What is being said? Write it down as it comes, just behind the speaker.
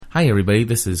Hi, everybody.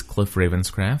 This is Cliff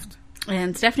Ravenscraft.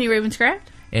 And Stephanie Ravenscraft.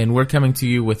 And we're coming to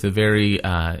you with a very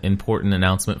important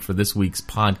announcement for this week's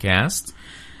podcast.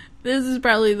 This is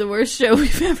probably the worst show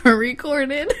we've ever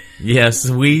recorded. Yes,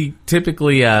 we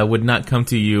typically would not come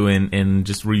to you and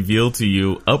just reveal to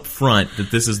you up front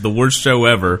that this is the worst show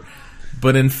ever,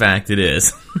 but in fact it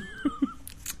is.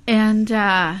 And,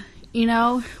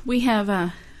 we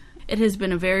have, it has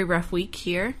been a very rough week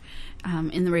here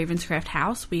in the Ravenscraft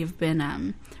house. We have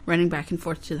been running back and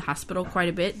forth to the hospital quite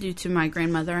a bit due to my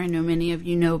grandmother. I know many of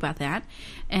you know about that.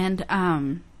 And,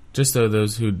 just so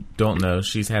those who don't know,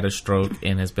 she's had a stroke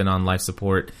and has been on life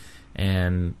support,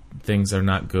 and things are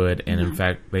not good. And in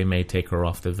fact, they may take her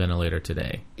off the ventilator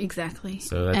today. Exactly.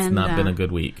 So that's not been a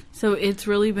good week. So it's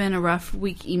really been a rough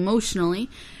week emotionally.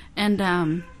 And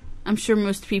I'm sure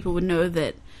most people would know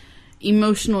that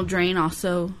emotional drain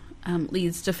also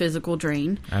leads to physical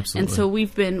drain. Absolutely. And so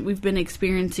we've been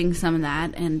experiencing some of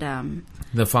that. And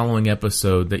the following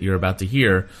episode that you're about to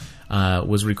hear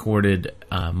was recorded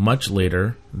much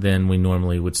later than we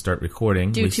normally would start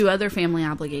recording. Due to other family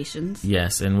obligations.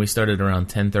 Yes, and we started around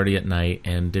 10:30 at night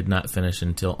and did not finish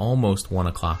until almost 1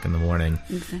 o'clock in the morning.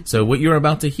 Exactly. So what you're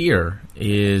about to hear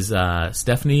is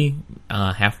Stephanie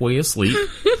halfway asleep.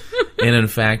 And in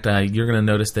fact, you're going to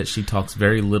notice that she talks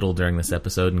very little during this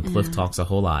episode, and Cliff talks a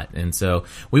whole lot. And so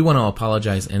we want to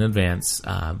apologize in advance,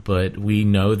 but we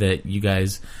know that you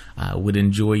guys would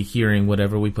enjoy hearing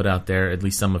whatever we put out there. At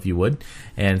least some of you would.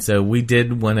 And so we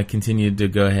did want to continue to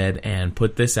go ahead and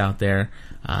put this out there.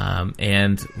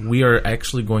 And we are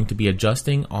actually going to be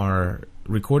adjusting our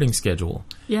recording schedule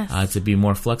to be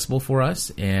more flexible for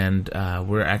us. And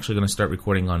we're actually going to start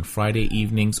recording on Friday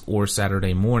evenings or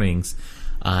Saturday mornings,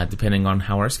 depending on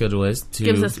how our schedule is.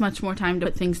 Gives us much more time to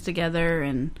put things together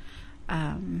and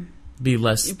be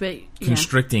less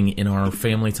constricting in our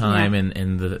family time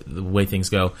and the way things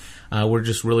go. We're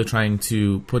just really trying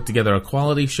to put together a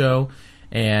quality show,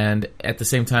 and at the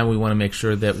same time we want to make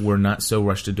sure that we're not so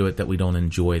rushed to do it that we don't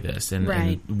enjoy this.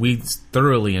 And we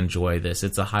thoroughly enjoy this.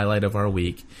 It's a highlight of our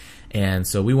week. And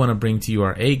so we want to bring to you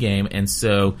our A game. And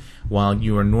so while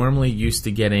you are normally used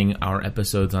to getting our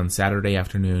episodes on Saturday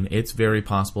afternoon, it's very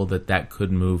possible that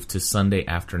could move to Sunday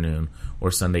afternoon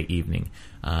or Sunday evening.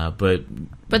 But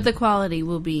the quality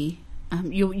will be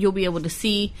you'll be able to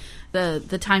see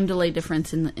the time delay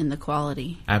difference in the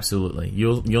quality. Absolutely.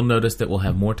 You'll notice that we'll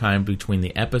have more time between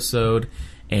the episode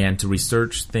and to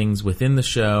research things within the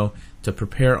show, to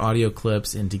prepare audio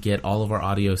clips, and to get all of our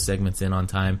audio segments in on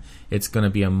time. It's going to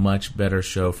be a much better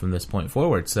show from this point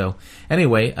forward. So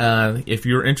anyway, if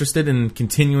you're interested in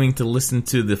continuing to listen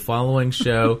to the following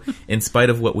show, in spite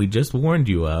of what we just warned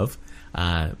you of,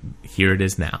 here it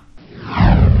is now.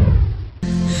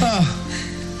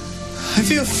 I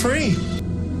feel free.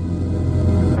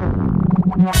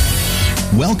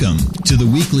 Welcome to the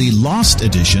weekly Lost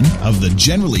edition of the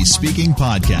Generally Speaking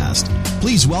podcast.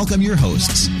 Please welcome your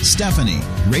hosts, Stephanie,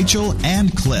 Rachel,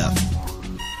 and Cliff.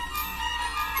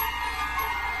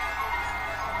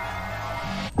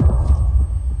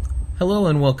 Hello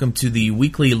and welcome to the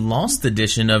weekly Lost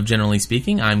edition of Generally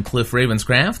Speaking. I'm Cliff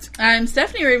Ravenscraft. I'm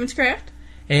Stephanie Ravenscraft.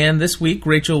 And this week,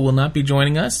 Rachel will not be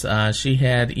joining us. She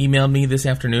had emailed me this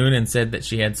afternoon and said that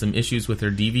she had some issues with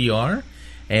her DVR,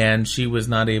 and she was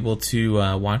not able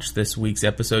to watch this week's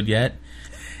episode yet.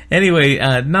 Anyway,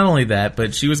 not only that,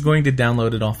 but she was going to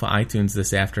download it off of iTunes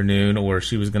this afternoon, or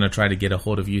she was going to try to get a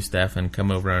hold of you, Steph, and come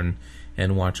over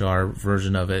and watch our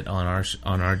version of it on our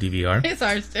DVR. Is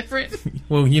ours different?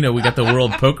 Well, we got the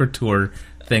World Poker Tour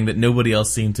thing that nobody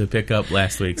else seemed to pick up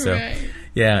last week. So,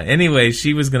 yeah. Anyway,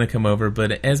 she was going to come over,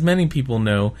 but as many people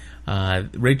know,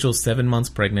 Rachel's 7 months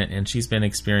pregnant, and she's been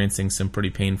experiencing some pretty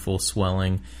painful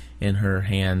swelling in her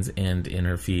hands and in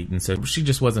her feet, and so she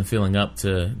just wasn't feeling up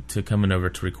to coming over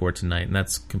to record tonight, and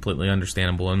that's completely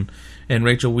understandable. And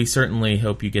Rachel, we certainly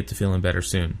hope you get to feeling better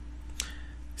soon.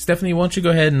 Stephanie, why don't you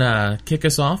go ahead and kick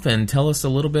us off and tell us a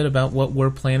little bit about what we're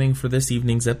planning for this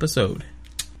evening's episode.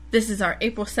 This is our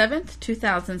April 7th,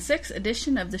 2006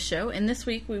 edition of the show, and this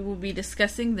week we will be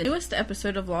discussing the newest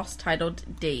episode of Lost titled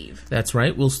Dave. That's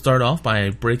right. We'll start off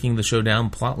by breaking the show down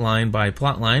plotline by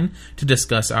plotline to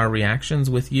discuss our reactions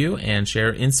with you and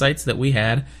share insights that we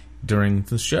had during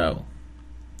the show.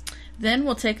 Then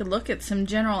we'll take a look at some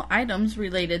general items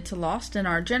related to Lost in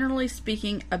our Generally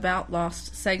Speaking About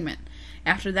Lost segment.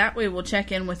 After that, we will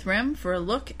check in with Rem for a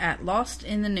look at Lost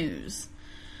in the News.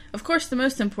 Of course, the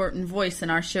most important voice in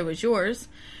our show is yours.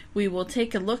 We will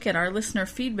take a look at our listener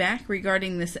feedback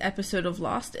regarding this episode of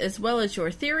Lost, as well as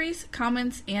your theories,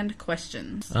 comments, and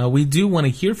questions. We do want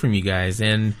to hear from you guys,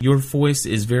 and your voice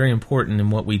is very important in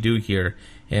what we do here.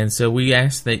 And so we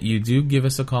ask that you do give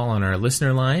us a call on our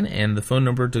listener line, and the phone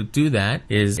number to do that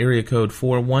is area code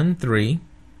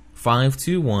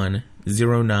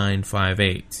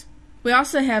 413-521-0958. We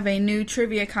also have a new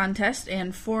trivia contest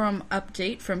and forum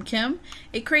update from Kim,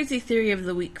 a crazy theory of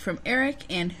the week from Eric,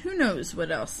 and who knows what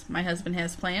else my husband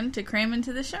has planned to cram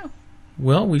into the show.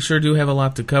 Well, we sure do have a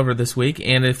lot to cover this week,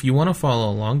 and if you want to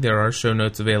follow along, there are show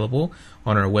notes available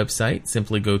on our website.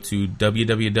 Simply go to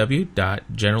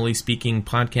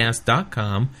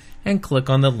www.generallyspeakingpodcast.com and click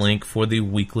on the link for the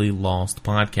weekly Lost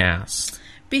podcast.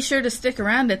 Be sure to stick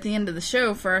around at the end of the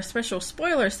show for our special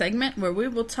spoiler segment where we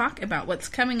will talk about what's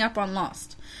coming up on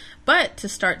Lost. But to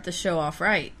start the show off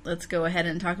right, let's go ahead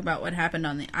and talk about what happened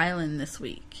on the island this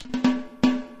week.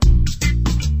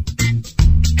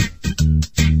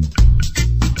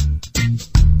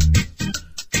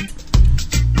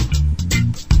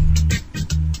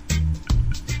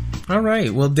 All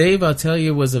right. Well, Dave, I'll tell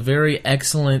you, it was a very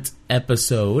excellent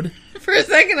episode. For a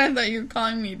second, I thought you were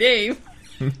calling me Dave.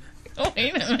 Wait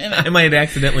a minute. I might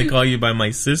accidentally call you by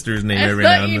my sister's name every now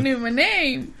I and thought then. you knew my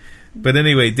name. But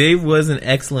anyway, Dave was an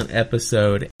excellent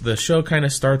episode. The show kind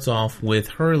of starts off with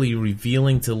Hurley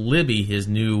revealing to Libby, his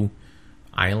new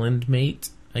island mate,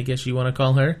 I guess you want to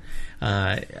call her,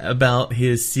 about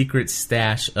his secret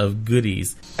stash of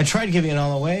goodies. I tried giving it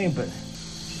all away, but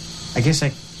I guess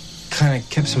I kind of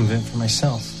kept some of it for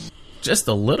myself. Just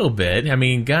a little bit. I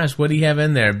mean, gosh, what do you have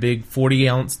in there? Big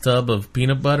 40-ounce tub of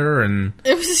peanut butter? And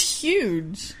it was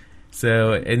huge.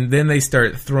 So, and then they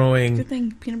start throwing... Good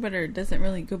thing peanut butter doesn't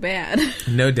really go bad.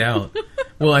 No doubt.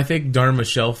 Well, I think Dharma's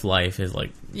shelf life is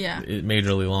like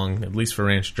majorly long, at least for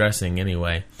ranch dressing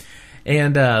anyway.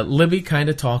 And Libby kind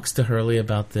of talks to Hurley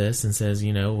about this and says,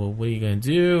 well, what are you going to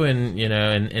do? And,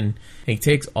 and he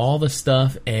takes all the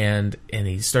stuff and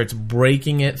he starts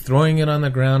breaking it, throwing it on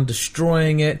the ground,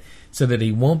 destroying it so that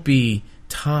he won't be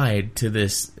tied to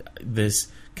this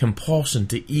compulsion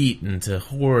to eat and to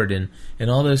hoard and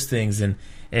all those things. And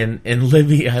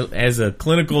Libby, as a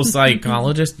clinical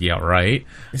psychologist, yeah, right,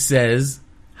 says,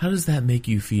 how does that make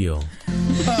you feel?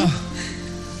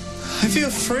 I feel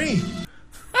free.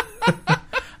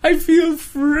 I feel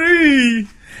free.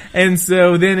 And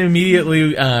so then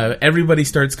immediately everybody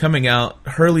starts coming out.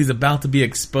 Hurley's about to be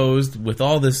exposed with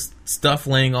all this stuff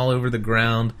laying all over the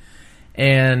ground.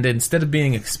 And instead of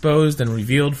being exposed and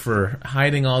revealed for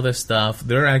hiding all this stuff,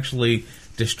 they're actually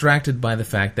distracted by the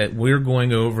fact that we're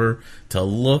going over to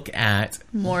look at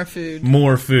more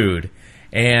food.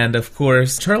 And of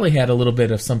course, Charlie had a little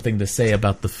bit of something to say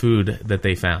about the food that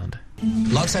they found.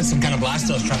 Locke said some kind of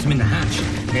blasters trapped him in the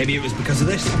hatch. Maybe it was because of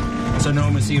this, so no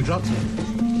one would see who dropped it.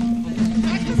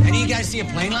 Any of you guys see a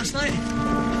plane last night?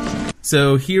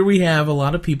 So here we have a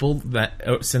lot of people that,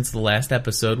 since the last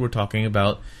episode, we're talking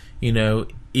about,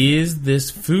 is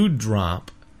this food drop,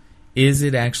 is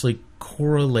it actually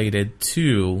correlated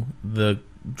to the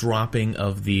dropping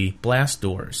of the blast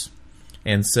doors?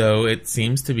 And so it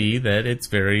seems to be that it's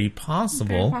very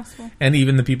possible. Very possible. And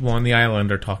even the people on the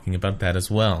island are talking about that as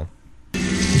well.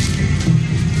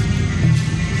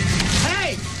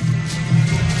 Hey!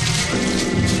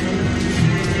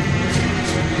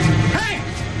 Hey!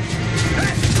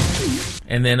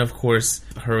 And then, of course,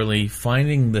 Hurley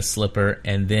finding the slipper,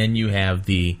 and then you have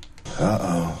the...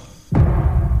 Uh-oh.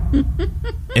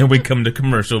 And we come to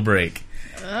commercial break.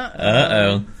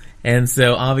 Uh-oh. And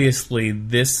so, obviously,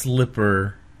 this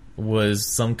slipper was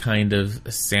some kind of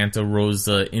Santa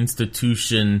Rosa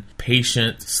institution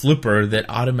patient slipper that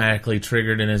automatically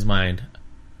triggered in his mind,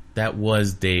 that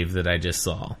was Dave that I just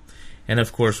saw. And,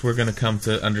 of course, we're going to come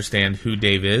to understand who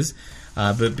Dave is.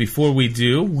 But before we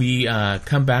do, we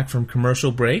come back from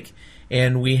commercial break,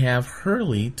 and we have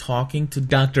Hurley talking to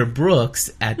Dr.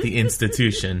 Brooks at the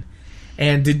institution.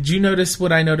 And did you notice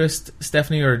what I noticed,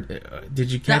 Stephanie, or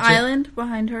did you catch it? The island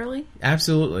behind Hurley?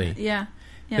 Absolutely. Yeah,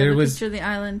 There the was- picture of the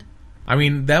island. I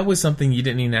mean, that was something you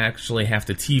didn't even actually have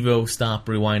to TiVo, stop,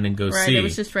 rewind, and go Right, see. it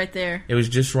was just right there. It was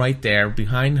just right there.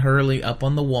 Behind Hurley, up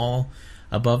on the wall,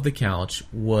 above the couch,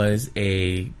 was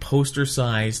a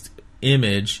poster-sized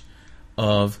image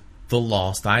of the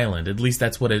Lost Island. At least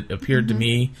that's what it appeared to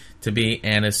me to be.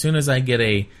 And as soon as I get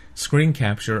a screen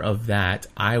capture of that,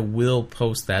 I will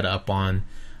post that up on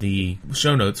the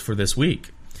show notes for this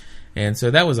week. And so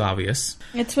that was obvious.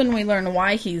 It's when we learn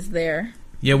why he's there.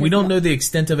 Yeah, we don't know the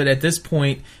extent of it at this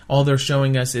point. All they're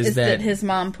showing us is that his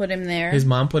mom put him there. his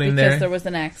mom put him there because there was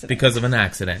an accident. because of an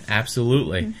accident.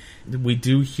 Absolutely. We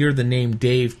do hear the name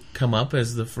Dave come up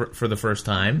as for the first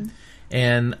time.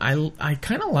 And I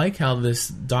kind of like how this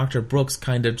Dr. Brooks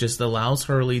kind of just allows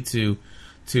Hurley to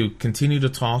continue to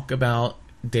talk about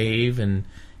Dave and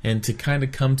to kind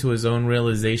of come to his own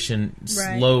realization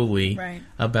slowly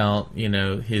about,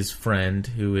 his friend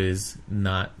who is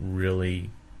not really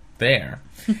there.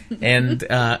 And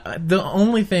the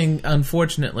only thing,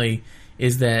 unfortunately,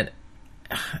 is that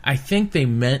I think they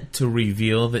meant to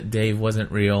reveal that Dave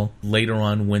wasn't real later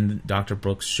on when Dr.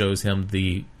 Brooks shows him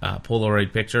the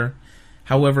Polaroid picture.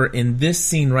 However, in this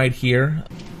scene right here...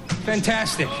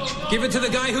 Fantastic. Give it to the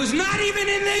guy who's not even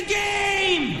in the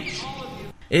game!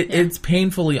 It's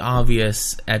painfully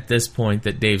obvious at this point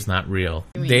that Dave's not real.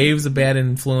 Dave's a bad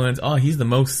influence. Oh, he's the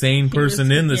most sane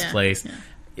person in this place. Yeah.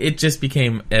 It just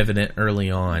became evident early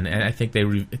on, and I think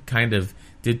they kind of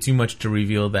did too much to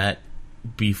reveal that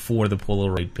before the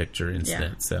Polaroid picture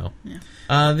incident.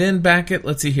 Then back at,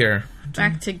 let's see here.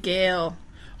 Back to Gale.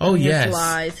 Oh, yes. His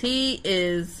lies. He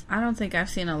is... I don't think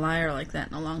I've seen a liar like that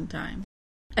in a long time.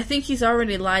 I think he's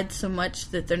already lied so much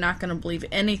that they're not going to believe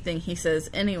anything he says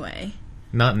anyway.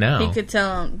 Not now. He could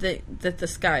tell them that the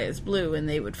sky is blue and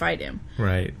they would fight him.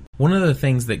 Right. One of the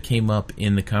things that came up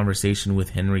in the conversation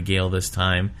with Henry Gale this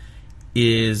time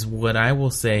is what I will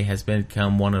say has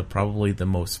become one of probably the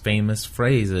most famous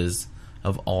phrases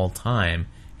of all time.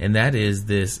 And that is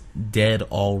this dead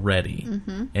already.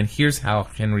 Mm-hmm. And here's how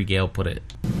Henry Gale put it.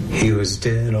 He was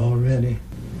dead already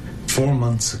 4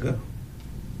 months ago.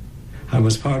 I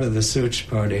was part of the search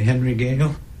party. Henry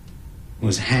Gale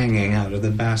was hanging out of the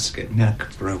basket,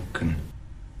 neck broken.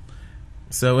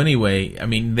 So anyway, I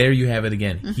mean, there you have it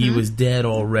again. Mm-hmm. He was dead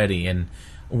already, and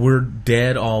we're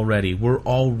dead already. We're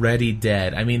already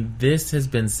dead. I mean, this has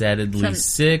been said at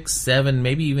least 6, 7,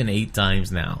 maybe even 8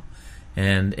 times now.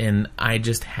 And I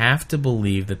just have to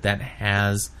believe that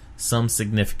has some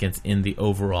significance in the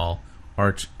overall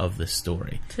arch of the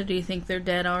story. So do you think they're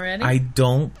dead already? I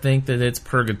don't think that it's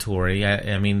purgatory.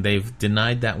 I mean, they've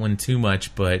denied that one too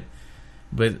much, but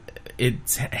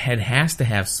it has to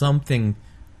have something.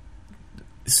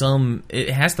 It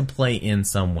has to play in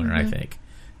somewhere. Mm-hmm. I think.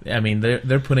 I mean,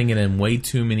 they're putting it in way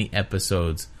too many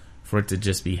episodes for it to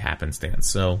just be happenstance.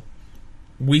 So.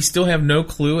 We still have no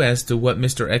clue as to what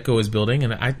Mr. Echo is building,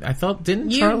 and I thought,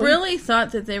 didn't Charlie? You really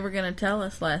thought that they were going to tell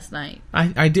us last night.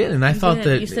 I did, and I thought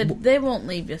that... You said they won't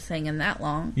leave us hanging that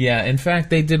long. Yeah, in fact,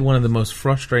 they did one of the most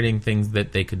frustrating things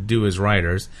that they could do as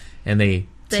writers, and they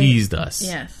teased us.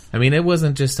 Yes. I mean, it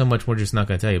wasn't just so much we're just not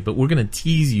going to tell you, but we're going to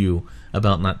tease you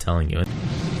about not telling you.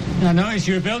 I noticed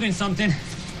you were building something.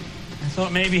 I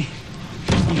thought maybe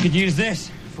you could use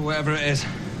this for whatever it is.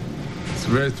 It's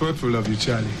very thoughtful of you,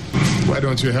 Charlie. Why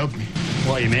don't you help me?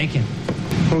 What are you making?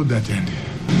 Hold that end.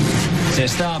 Is it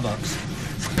Starbucks?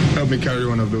 Help me carry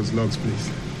one of those logs, please.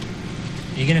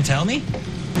 Are you going to tell me?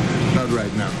 Not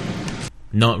right now.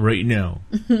 Not right now.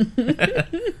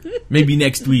 Maybe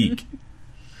next week.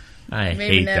 Maybe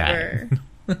hate never.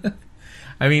 That.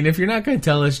 I mean, if you're not going to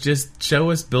tell us, just show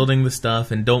us building the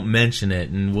stuff and don't mention it,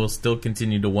 and we'll still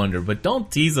continue to wonder. But don't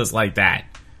tease us like that.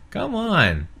 Come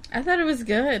on. I thought it was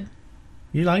good.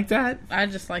 You like that? I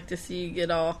just like to see you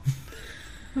get all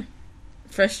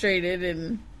frustrated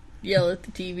and yell at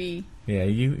the TV. Yeah,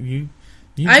 you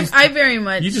I very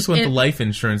much... You just want the life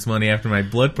insurance money after my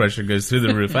blood pressure goes through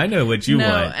the roof. I know what you want.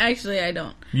 No, actually, I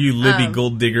don't. You Libby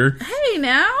gold digger. Hey,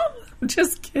 now!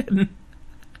 Just kidding.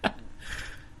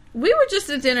 We were just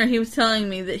at dinner. He was telling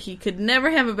me that he could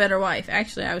never have a better wife.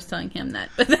 Actually, I was telling him that.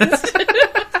 But that's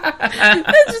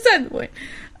beside the point.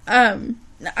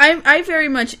 I very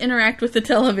much interact with the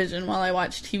television while I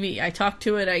watch TV. I talk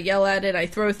to it, I yell at it, I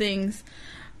throw things.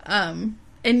 And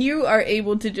you are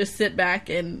able to just sit back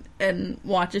and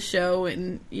watch a show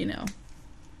and,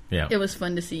 Yeah. It was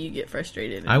fun to see you get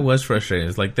frustrated. I was frustrated.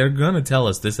 It's like, they're going to tell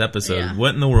us this episode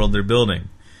what in the world they're building.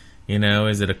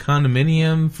 Is it a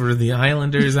condominium for the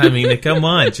Islanders? I mean, come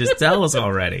on, just tell us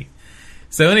already.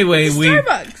 So anyway,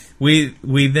 Starbucks.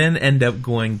 We then end up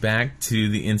going back to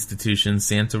the institution,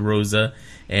 Santa Rosa,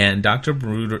 and Dr.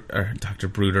 Bruder.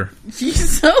 You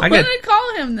so want to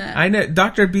call him that. I know.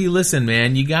 Dr. B, listen,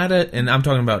 man, you gotta, and I'm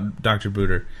talking about Dr.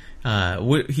 Bruder.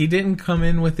 He didn't come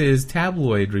in with his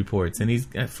tabloid reports,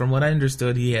 and from what I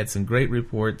understood, he had some great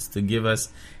reports to give us,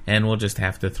 and we'll just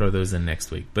have to throw those in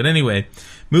next week. But anyway,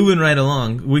 moving right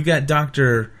along, we got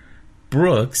Dr.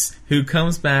 Brooks, who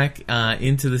comes back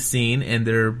into the scene, and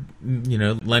they're,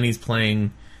 Lenny's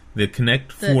playing the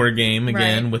Connect 4 game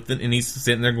again, right. and he's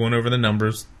sitting there going over the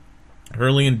numbers.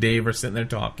 Hurley and Dave are sitting there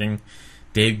talking.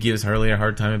 Dave gives Hurley a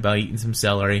hard time about eating some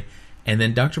celery, and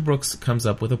then Dr. Brooks comes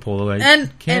up with a Polaroid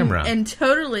camera. And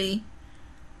totally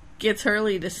gets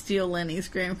Hurley to steal Lenny's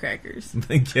graham crackers.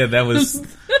 Yeah, that was...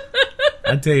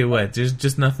 I tell you what, there's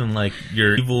just nothing like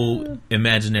your evil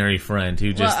imaginary friend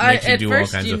who just makes you do all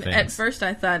kinds of things. At first,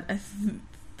 I thought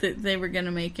that they were going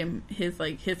to make him his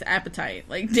appetite.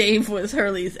 Like Dave was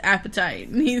Hurley's appetite,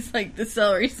 and he's like, the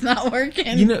celery's not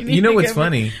working. You know what's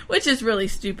funny? Which is really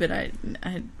stupid. I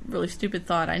had really stupid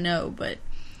thought, I know, but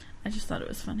I just thought it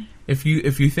was funny. If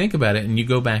you think about it and you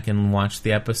go back and watch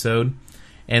the episode,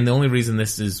 and the only reason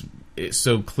this is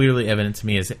so clearly evident to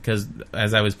me is because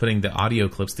as I was putting the audio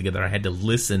clips together, I had to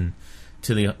listen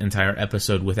to the entire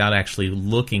episode without actually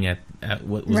looking at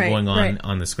what was going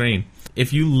on the screen.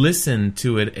 If you listen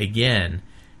to it again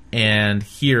and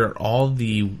hear all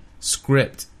the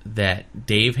script that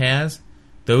Dave has,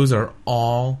 those are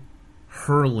all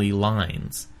Hurley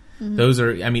lines. Mm-hmm. Those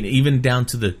are, I mean, even down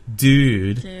to the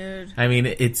dude. I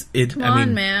mean, come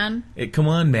on, man. Come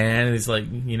on, man. It's like,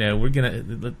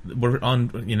 we're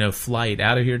on, flight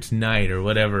out of here tonight or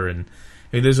whatever. And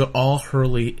I mean, those are all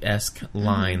Hurley-esque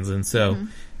lines. And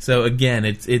so again,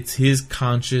 it's his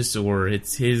conscious or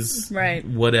it's his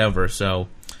whatever. So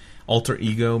alter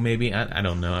ego, maybe. I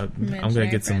don't know. I'm going to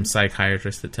get some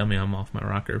psychiatrists that tell me I'm off my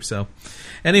rocker. So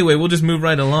anyway, we'll just move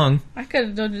right along. I could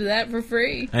have done that for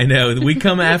free. I know. We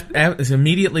come after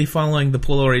immediately following the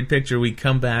Polaroid picture, we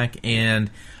come back and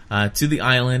to the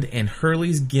island, and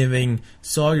Hurley's giving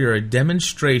Sawyer a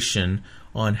demonstration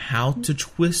on how to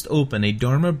twist open a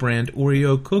Dharma brand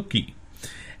Oreo cookie.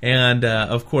 And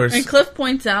of course, and Cliff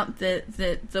points out that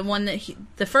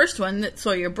the first one that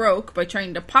Sawyer broke by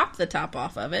trying to pop the top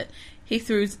off of it, he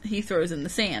throws in the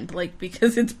sand, like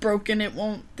because it's broken, it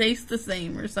won't taste the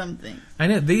same or something. I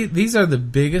know these are the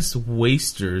biggest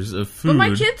wasters of food. But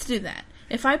my kids do that.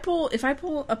 If I pull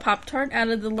a Pop-Tart out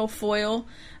of the little foil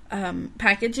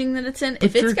packaging that it's in,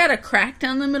 if it's got a crack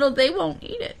down the middle, they won't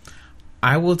eat it.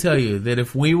 I will tell you that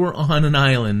if we were on an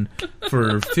island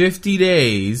for 50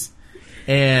 days.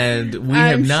 And we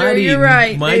have not eaten.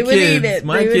 Right. My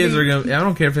kids are going to... I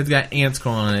don't care if it's got ants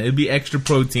crawling on it. It'd be extra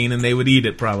protein, and they would eat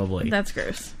it probably. That's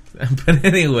gross. But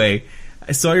anyway,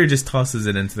 Sawyer just tosses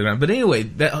it into the ground. But anyway,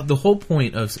 the whole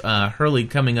point of Hurley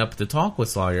coming up to talk with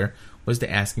Sawyer was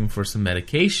to ask him for some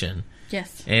medication.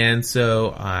 Yes. And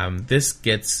so this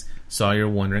gets Sawyer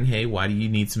wondering, hey, why do you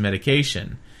need some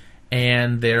medication?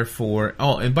 And therefore...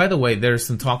 Oh, and by the way, there's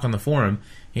some talk on the forum.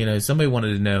 Somebody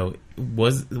wanted to know,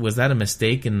 was that a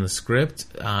mistake in the script?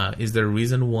 Is there a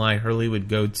reason why Hurley would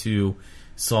go to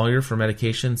Sawyer for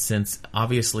medication, since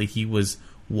obviously he was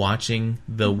watching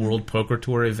the World Poker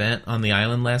Tour event on the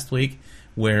island last week,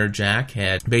 where Jack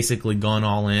had basically gone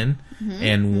all in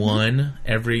and won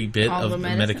every bit all of the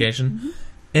medication? Mm-hmm.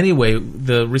 Anyway,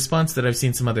 the response that I've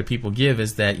seen some other people give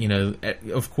is that,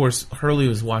 of course, Hurley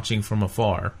was watching from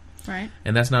afar. Right.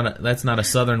 And that's not a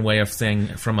southern way of saying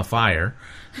from a fire.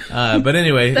 But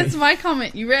anyway. That's my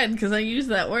comment you read, because I used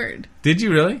that word. Did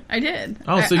you really? I did.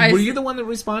 Oh, so were you the one that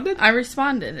responded? I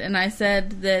responded, and I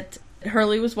said that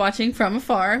Hurley was watching from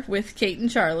afar with Kate and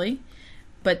Charlie,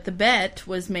 but the bet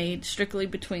was made strictly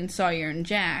between Sawyer and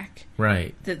Jack.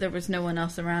 Right. That there was no one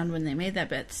else around when they made that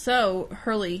bet. So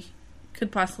Hurley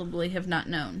could possibly have not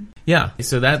known. Yeah,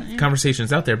 so that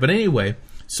conversation's out there. But anyway...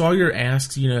 Sawyer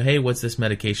asks, hey, what's this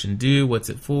medication do? What's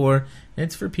it for? And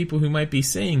it's for people who might be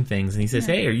saying things. And he says,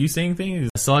 hey, are you saying things?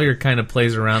 Sawyer kind of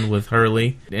plays around with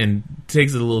Hurley and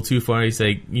takes it a little too far. He's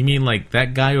like, you mean like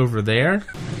that guy over there?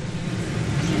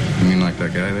 You mean like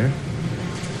that guy there?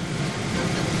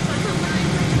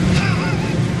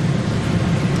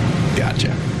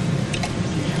 Gotcha.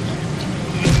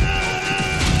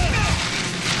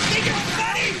 Think it's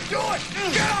funny? Do it!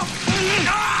 Get up!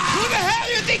 Who the hell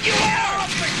do you think you are?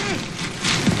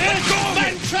 Let's go,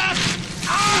 man! Trap!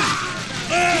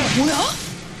 뭐야?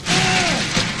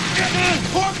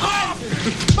 Porkman!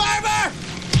 Barber!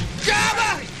 Java!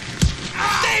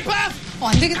 Stay puff!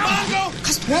 안 되겠다. Mongo!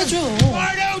 가서 도와줘.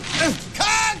 Mardo!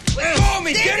 Kong! Let go of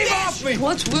me! Get him off me!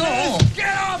 도와줘요.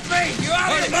 Get off me! You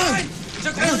out of your mind?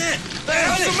 Come on in.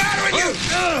 What's the matter with you?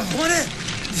 Come on in.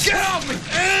 Get off me!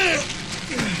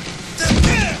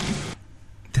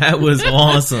 That was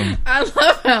awesome. I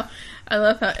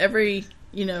love how every,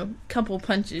 couple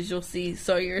punches you'll see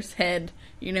Sawyer's head,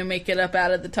 make it up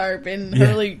out of the tarp, and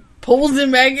Hurley pulls him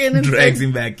back in and drags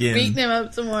him back in, beating him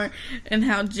up some more. And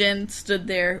how Jen stood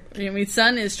there.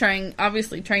 Son is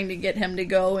obviously trying to get him to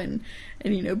go and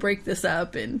break this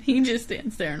up, and he just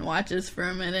stands there and watches for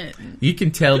a minute. You can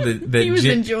tell that he was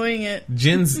enjoying it.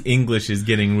 Jen's English is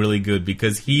getting really good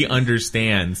because he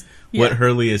understands what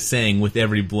Hurley is saying with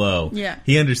every blow. Yeah.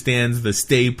 He understands the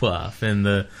Stay Puff and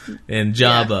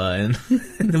Jabba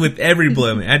and with every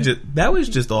blow. That was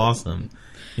just awesome.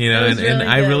 You know, It was and really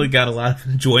I good. really got a lot of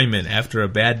enjoyment after a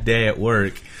bad day at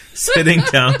work, sitting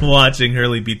down watching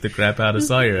Hurley beat the crap out of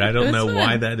Sawyer. I don't It was know fun.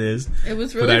 why that is, It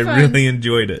was but really I fun. really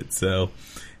enjoyed it. So,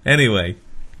 anyway,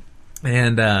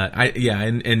 and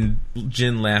and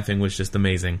Jin laughing was just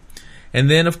amazing. And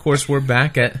then, of course, we're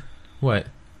back at what? It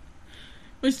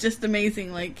was just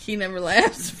amazing. Like, he never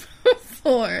laughs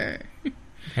before.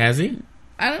 Has he?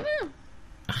 I don't know.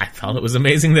 I thought it was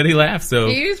amazing that he laughed. So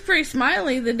He was pretty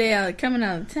smiley the day coming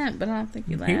out of the tent, but I don't think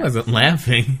he laughed. he wasn't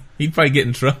laughing. He'd probably get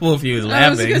in trouble if he was I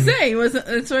was laughing. going to say, he wasn't.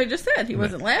 That's what I just said. He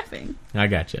wasn't laughing. I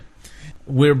gotcha.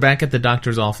 We're back at the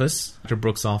doctor's office, Dr.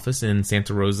 Brooks' office in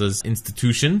Santa Rosa's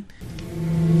institution.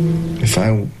 If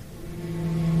I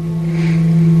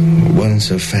wasn't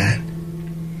so fat,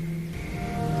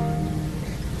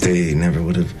 they never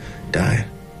would have died.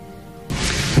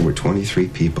 There were 23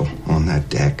 people on that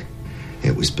deck.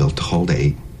 It was built to hold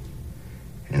 8,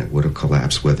 and it would have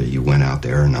collapsed whether you went out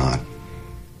there or not.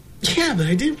 Yeah, but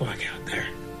I did walk out there.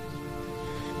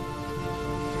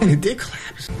 And it did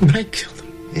collapse. And I killed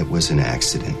him. It was an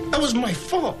accident. That was my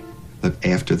fault. Look,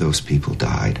 after those people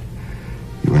died,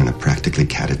 you were in a practically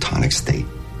catatonic state.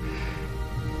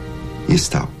 You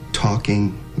stopped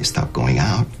talking, you stopped going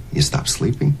out, you stopped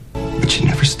sleeping, but you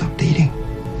never stopped eating.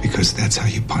 Because that's how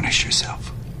you punish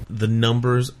yourself. The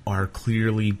numbers are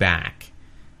clearly back.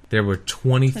 There were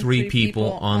 23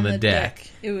 people on the deck.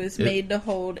 It was made to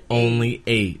hold 8. Only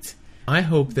 8. I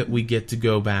hope that we get to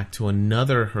go back to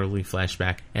another Hurley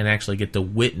flashback and actually get to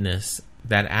witness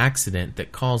that accident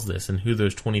that caused this and who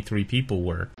those 23 people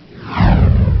were.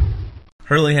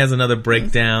 Hurley has another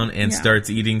breakdown and starts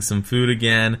eating some food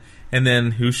again. And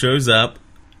then who shows up?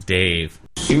 Dave.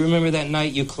 You remember that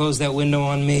night you closed that window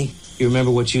on me? You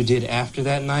remember what you did after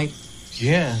that night?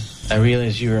 Yeah, I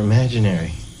realized you were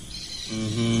imaginary.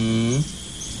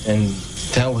 Mm-hmm. And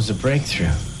that was a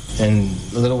breakthrough. And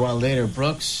a little while later,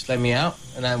 Brooks let me out,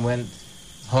 and I went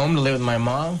home to live with my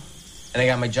mom, and I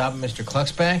got my job at Mr.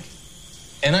 Clucksback,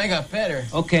 and I got better.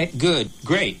 Okay, good,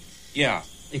 great, yeah.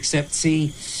 Except, see,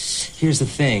 here's the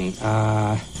thing.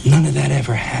 None of that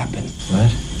ever happened.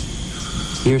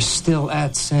 What? You're still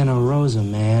at Santa Rosa,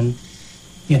 man.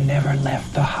 You never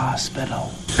left the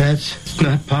hospital. That's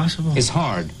not possible. It's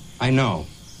hard, I know.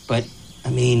 But, I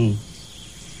mean,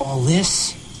 all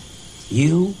this,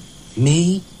 you,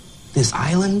 me, this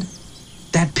island,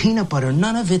 that peanut butter,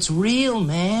 none of it's real,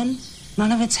 man.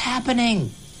 None of it's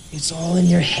happening. It's all in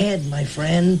your head, my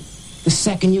friend. The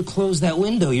second you closed that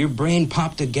window, your brain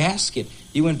popped a gasket.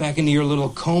 You went back into your little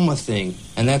coma thing.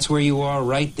 And that's where you are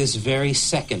right this very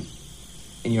second.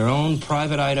 In your own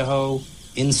private Idaho,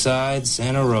 inside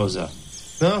Santa Rosa.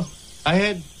 No, I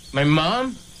had my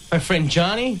mom, my friend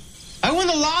Johnny. I won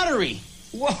the lottery.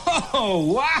 Whoa,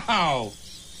 wow.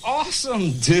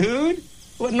 Awesome, dude.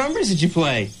 What numbers did you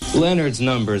play? Leonard's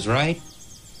numbers, right?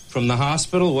 From the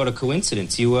hospital? What a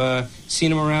coincidence. You,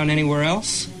 seen him around anywhere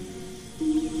else?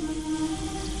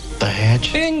 The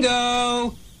hatch?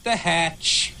 Bingo! The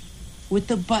hatch. With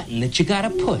the button that you gotta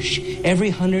push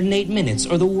every 108 minutes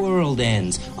or the world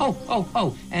ends.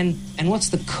 Oh, and what's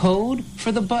the code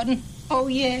for the button? Oh,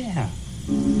 yeah.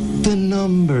 The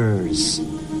numbers.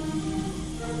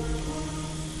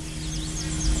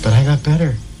 But I got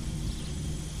better.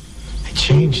 I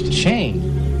changed. Changed?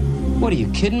 What, are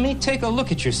you kidding me? Take a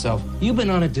look at yourself. You've been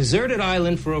on a deserted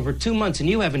island for over 2 months and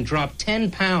you haven't dropped 10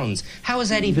 pounds. How is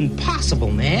that even possible,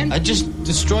 man? I just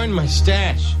destroyed my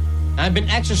stash. I've been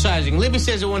exercising. Libby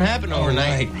says it won't happen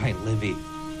overnight. Right, Libby.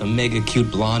 The mega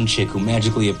cute blonde chick who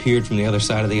magically appeared from the other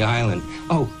side of the island.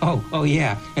 Oh,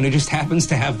 yeah. And who just happens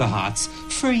to have the hots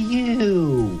for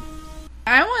you.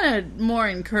 I want a more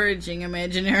encouraging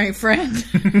imaginary friend.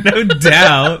 No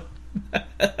doubt.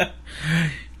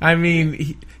 I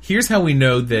mean, here's how we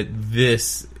know that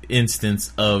this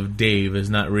instance of Dave is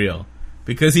not real.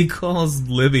 Because he calls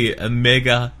Libby a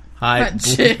mega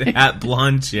hot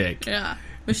blonde chick. Yeah.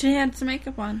 But she had some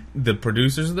makeup on. The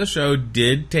producers of the show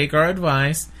did take our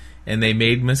advice, and they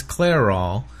made Miss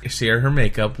Clairol share her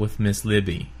makeup with Miss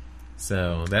Libby.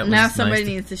 So that was now nice. somebody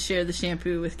needs to share the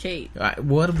shampoo with Kate.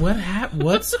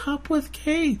 What's up with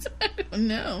Kate? I don't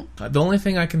know. The only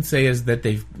thing I can say is that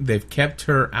they've kept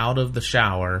her out of the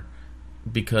shower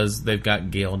because they've got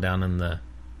Gail down in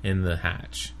the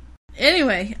hatch.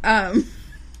 Anyway,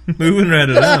 moving right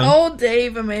along. The whole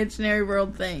Dave imaginary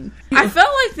world thing. I felt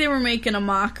like they were making a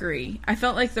mockery. I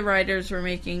felt like the writers were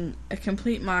making a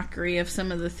complete mockery of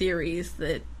some of the theories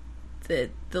that the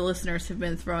listeners have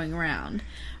been throwing around.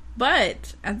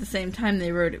 But at the same time,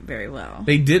 they wrote it very well.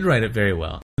 They did write it very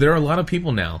well. There are a lot of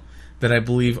people now that I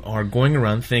believe are going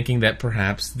around thinking that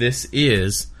perhaps this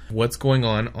is what's going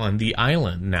on the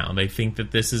island now. They think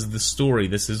that this is the story.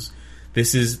 This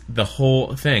is the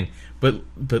whole thing. But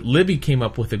Libby came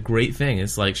up with a great thing.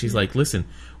 It's like, she's like, listen,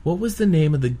 what was the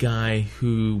name of the guy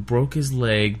who broke his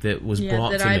leg that was brought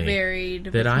to me? That I buried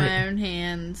with my own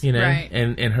hands. You know, right.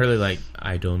 and Hurley like,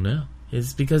 I don't know.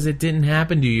 It's because it didn't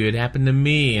happen to you. It happened to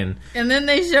me. And then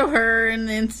they show her in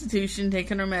the institution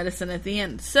taking her medicine at the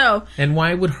end. So, and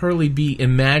why would Hurley be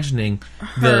imagining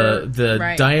the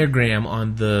right. diagram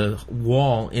on the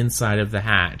wall inside of the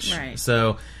hatch? Right.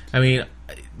 So, I mean,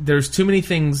 there's too many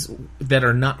things that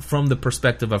are not from the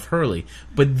perspective of Hurley.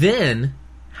 But then,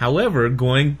 however,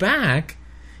 going back,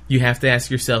 you have to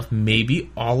ask yourself, maybe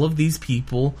all of these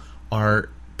people are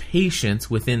patients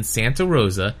within Santa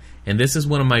Rosa. And this is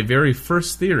one of my very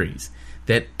first theories,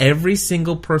 that every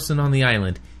single person on the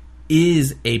island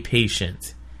is a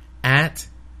patient at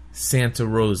Santa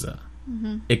Rosa,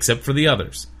 except for the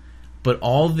others. But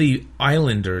all the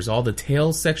islanders, all the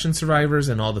tail section survivors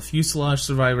and all the fuselage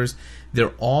survivors,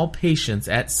 they're all patients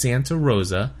at Santa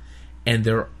Rosa, and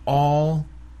they're all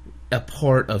a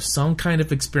part of some kind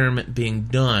of experiment being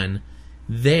done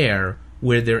there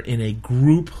where they're in a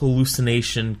group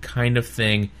hallucination kind of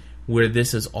thing, where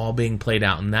this is all being played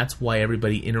out, and that's why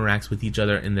everybody interacts with each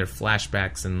other in their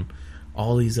flashbacks and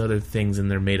all these other things in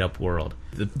their made-up world.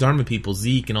 The Dharma people,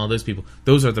 Zeke and all those people,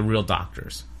 those are the real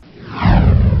doctors.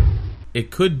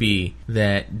 It could be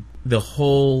that the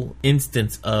whole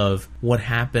instance of what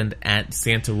happened at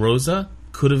Santa Rosa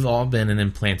could have all been an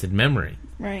implanted memory.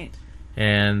 Right.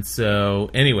 And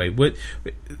so, anyway,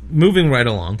 moving right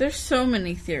along. There's so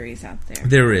many theories out there.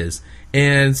 There is.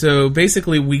 And so,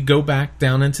 basically, we go back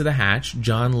down into the hatch.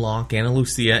 John, Locke, Ana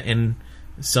Lucia, and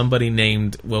somebody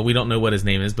named, well, we don't know what his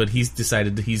name is, but he's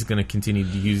decided that he's going to continue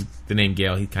to use the name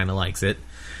Gale. He kind of likes it.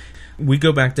 We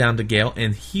go back down to Gale,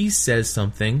 and he says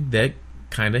something that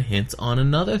kind of hints on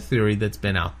another theory that's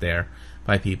been out there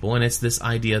by people, and it's this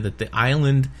idea that the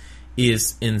island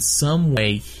is in some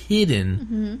way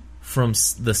hidden from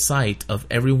the sight of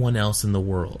everyone else in the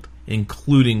world,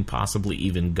 including possibly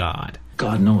even God.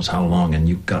 God knows how long, and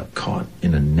you got caught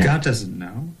in a net. God doesn't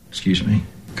know. Excuse me?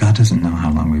 God doesn't know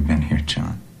how long we've been here,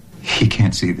 John. He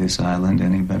can't see this island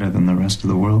any better than the rest of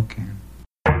the world can.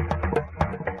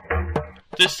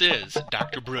 This is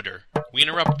Dr. Bruder. We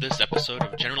interrupt this episode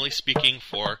of Generally Speaking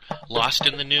for Lost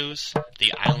in the News,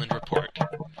 The Island Report.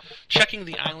 Checking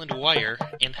the Island Wire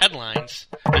in headlines,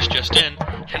 this just in,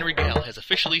 Henry Gale has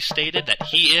officially stated that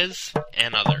he is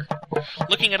an other.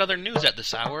 Looking at other news at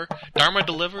this hour, Dharma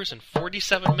delivers in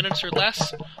 47 minutes or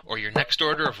less, or your next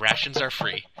order of rations are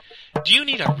free. Do you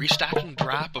need a restocking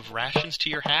drop of rations to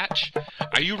your hatch?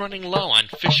 Are you running low on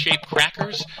fish-shaped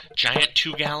crackers, giant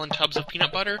 2-gallon tubs of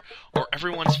peanut butter, or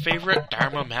everyone's favorite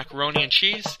Dharma macaroni and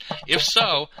cheese? If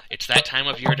so, it's that time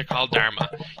of year to call Dharma.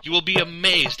 You will be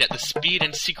amazed at the speed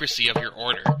and secrecy of your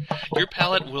order. Your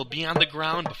pallet will be on the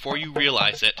ground before you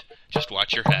realize it. Just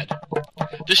watch your head.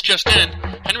 This just in,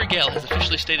 Henry Gale has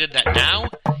officially stated that now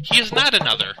he is not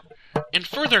another. In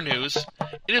further news,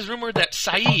 it is rumored that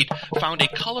Saeed found a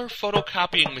color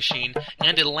photocopying machine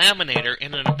and a laminator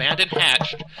in an abandoned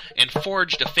hatch and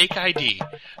forged a fake ID,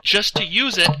 just to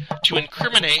use it to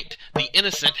incriminate the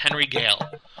innocent Henry Gale.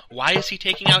 Why is he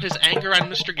taking out his anger on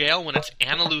Mr. Gale when it's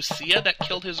Ana Lucia that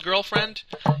killed his girlfriend?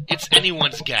 It's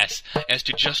anyone's guess as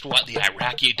to just what the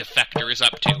Iraqi defector is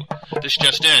up to. This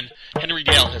just in, Henry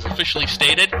Gale has officially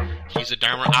stated he's a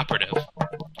Dharma operative.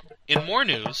 In more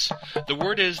news, the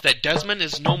word is that Desmond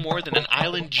is no more than an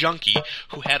island junkie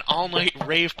who had all-night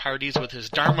rave parties with his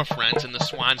Dharma friends in the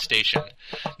Swan Station.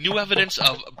 New evidence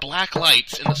of black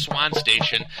lights in the Swan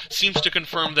Station seems to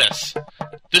confirm this.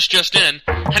 This just in,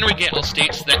 Henry Gale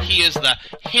states that he is the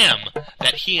him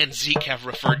that he and Zeke have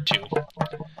referred to.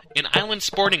 In island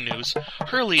sporting news,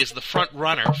 Hurley is the front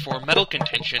runner for medal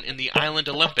contention in the Island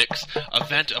Olympics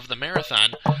event of the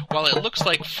marathon, while it looks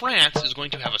like France is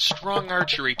going to have a strong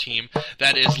archery team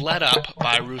that is led up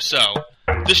by Rousseau.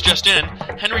 This just in,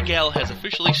 Henry Gale has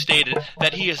officially stated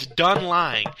that he is done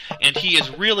lying, and he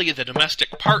is really the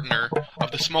domestic partner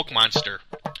of the smoke monster.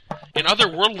 In other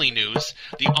worldly news,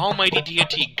 the almighty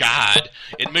deity God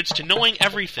admits to knowing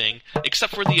everything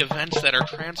except for the events that are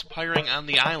transpiring on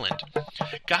the island.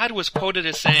 God was quoted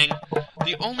as saying,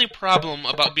 "The only problem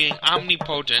about being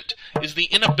omnipotent is the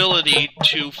inability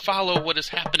to follow what is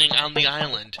happening on the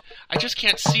island. I just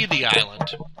can't see the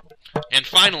island." And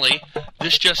finally,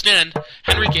 this just in,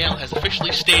 Henry Gale has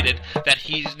officially stated that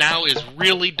he now is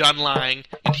really done lying,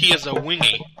 and he is a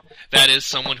wingy. That is,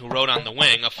 someone who rode on the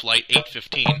wing of Flight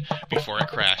 815 before it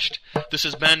crashed. This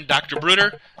has been Dr.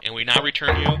 Bruder, and we now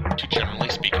return you to Generally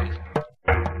Speaking.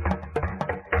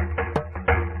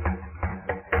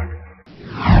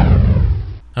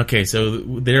 Okay, so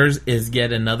there's is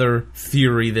yet another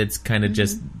theory that's kind of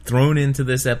just thrown into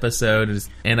this episode,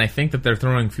 and I think that they're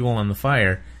throwing fuel on the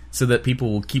fire so that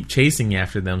people will keep chasing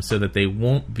after them so that they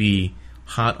won't be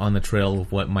hot on the trail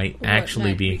of what might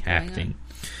actually be happening.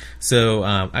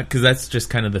 So, because that's just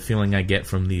kind of the feeling I get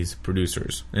from these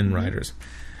producers and writers.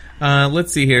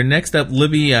 Let's see here. Next up,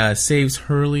 Libby saves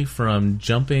Hurley from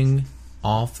jumping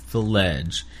off the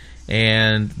ledge.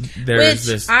 And there's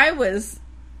this... I was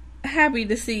happy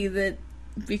to see that,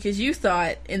 because you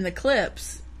thought in the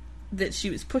clips that she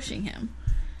was pushing him.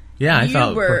 Yeah, I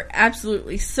thought... You were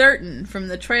absolutely certain from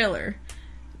the trailer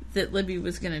that Libby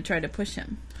was going to try to push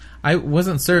him. I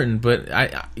wasn't certain, but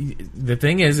the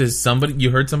thing is somebody,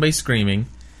 you heard somebody screaming,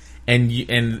 and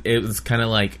it was kind of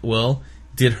like, well,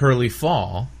 did Hurley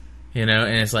fall? You know,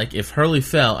 and it's like, if Hurley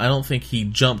fell, I don't think he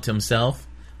jumped himself.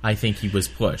 I think he was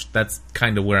pushed. That's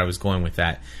kind of where I was going with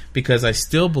that, because I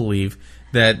still believe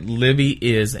that Libby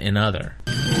is an other.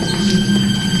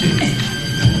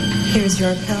 Here's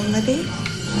your pill, Libby.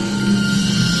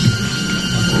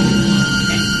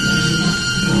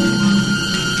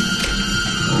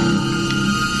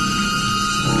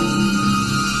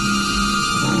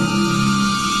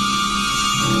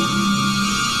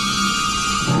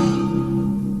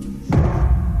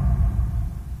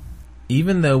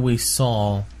 Even though we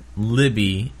saw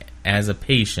Libby as a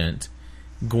patient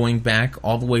going back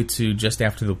all the way to just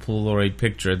after the Polaroid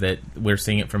picture, that we're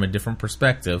seeing it from a different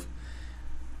perspective,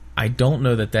 I don't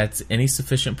know that that's any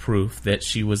sufficient proof that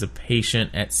she was a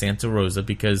patient at Santa Rosa,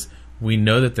 because we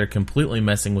know that they're completely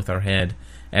messing with our head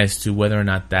as to whether or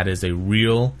not that is a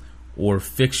real or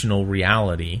fictional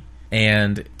reality.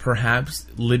 And perhaps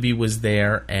Libby was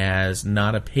there as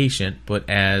not a patient, but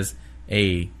as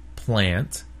a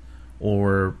plant,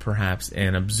 or perhaps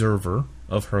an observer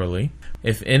of Hurley.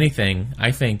 If anything,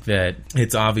 I think that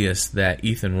it's obvious that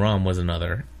Ethan Rom was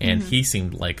another, and he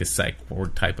seemed like a psych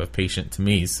ward type of patient to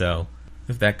me, so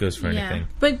if that goes for anything.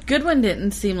 But Goodwin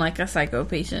didn't seem like a psycho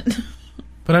patient.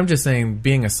 But I'm just saying,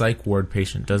 being a psych ward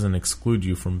patient doesn't exclude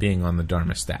you from being on the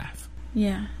Dharma staff.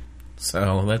 Yeah.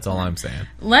 So that's all I'm saying.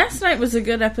 Last night was a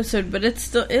good episode, but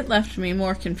it left me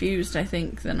more confused, I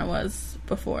think, than I was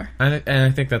before. And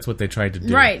I think that's what they tried to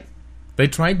do. Right. They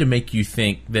tried to make you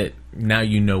think that now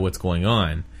you know what's going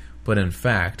on, but in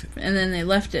fact... And then they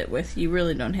left it with, you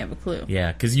really don't have a clue.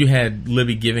 Yeah, because you had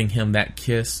Libby giving him that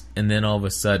kiss, and then all of a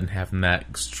sudden having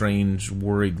that strange,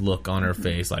 worried look on her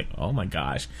face, like, oh my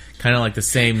gosh. Kind of like the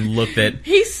same look that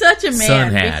he's such a man.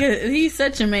 Son had. He's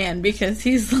such a man, because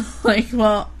he's like,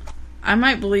 well, I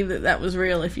might believe that was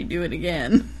real if you do it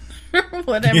again. Or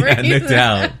whatever. Yeah, no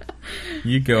doubt.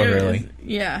 You go, Hurley.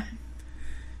 Yeah.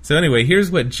 So anyway,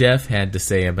 here's what Jeff had to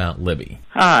say about Libby.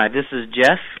 Hi, this is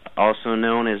Jeff, also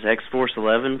known as X-Force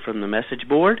 11 from the message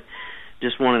board.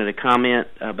 Just wanted to comment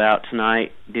about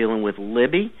tonight dealing with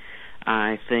Libby.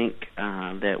 I think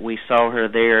that we saw her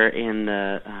there in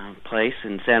the place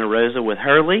in Santa Rosa with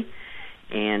Hurley,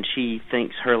 and she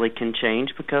thinks Hurley can change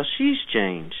because she's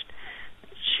changed.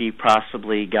 She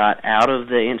possibly got out of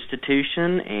the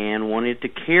institution and wanted to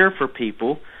care for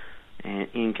people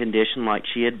in condition like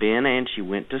she had been, and she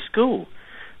went to school.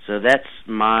 So that's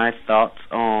my thoughts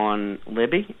on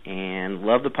Libby, and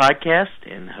love the podcast,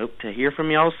 and hope to hear from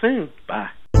y'all soon.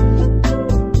 Bye.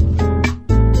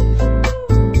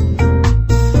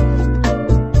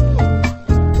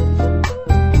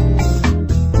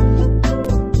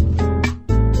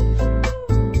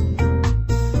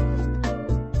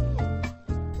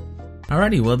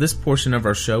 Alrighty, well, this portion of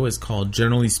our show is called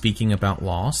Generally Speaking About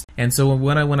Lost. And so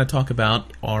what I want to talk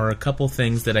about are a couple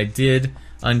things that I did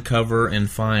uncover and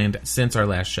find since our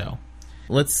last show.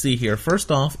 Let's see here.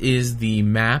 First off is the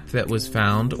map that was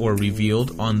found or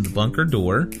revealed on the bunker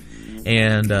door.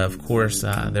 And, of course,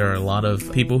 there are a lot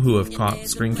of people who have caught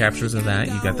screen captures of that.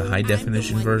 You got the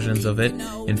high-definition versions of it.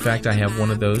 In fact, I have one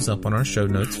of those up on our show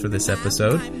notes for this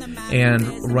episode.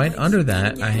 And right under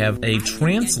that, I have a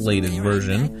translated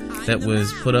version that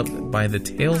was put up by the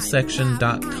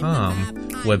talesection.com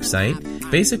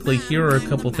website. Basically, here are a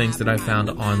couple things that I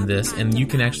found on this, and you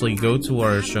can actually go to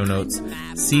our show notes,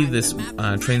 see this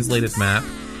translated map,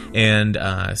 and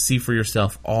see for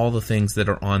yourself all the things that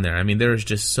are on there. I mean, there is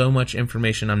just so much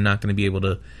information, I'm not going to be able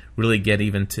to really get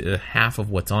even to half of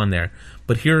what's on there.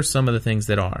 But here are some of the things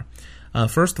that are.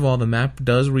 First of all, the map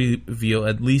does reveal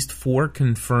at least 4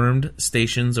 confirmed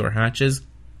stations or hatches.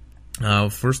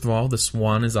 First of all, the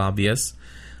Swan is obvious.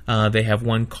 They have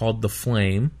one called the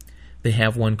Flame. They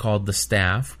have one called the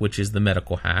Staff, which is the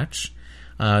medical hatch.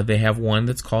 They have one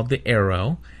that's called the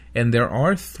Arrow. And there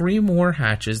are 3 more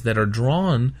hatches that are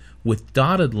drawn with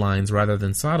dotted lines rather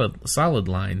than solid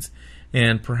lines.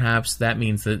 and perhaps that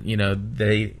means that,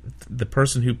 the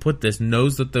person who put this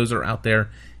knows that those are out there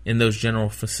in those general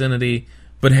vicinity,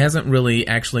 but hasn't really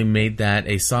actually made that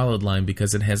a solid line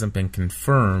because it hasn't been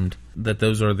confirmed that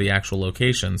those are the actual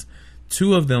locations.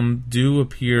 2 of them do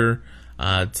appear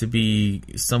to be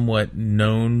somewhat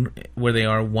known where they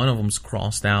are. One of them's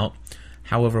crossed out.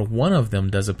 However, one of them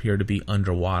does appear to be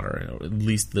underwater. At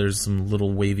least there's some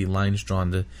little wavy lines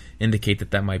drawn to indicate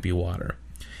that that might be water.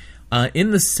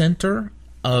 In the center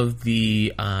of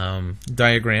the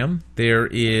diagram, there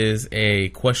is a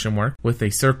question mark with a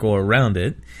circle around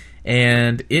it,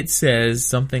 and it says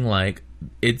something like,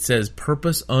 it says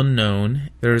purpose unknown.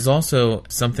 There is also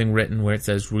something written where it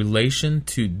says relation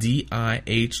to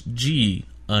DIHG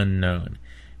unknown,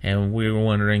 and we were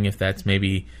wondering if that's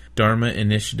maybe Dharma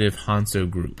Initiative Hanso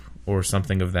Group or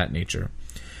something of that nature.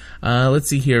 Let's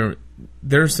see here.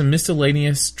 There are some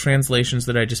miscellaneous translations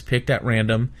that I just picked at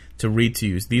random to read to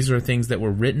you. These are things that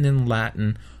were written in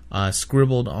Latin,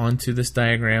 scribbled onto this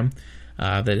diagram,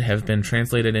 that have been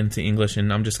translated into English,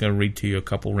 and I'm just going to read to you a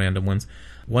couple random ones.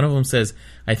 One of them says,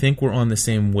 I think we're on the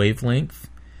same wavelength.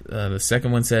 The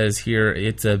second one says here,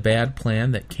 it's a bad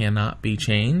plan that cannot be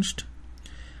changed.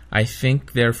 I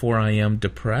think, therefore I am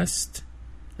depressed.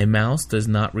 A mouse does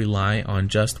not rely on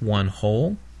just one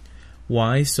hole.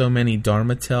 Why so many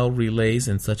Dharmatel relays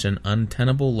in such an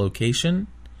untenable location?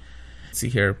 Let's see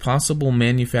here, possible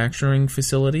manufacturing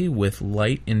facility with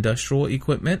light industrial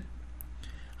equipment.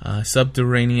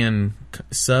 Subterranean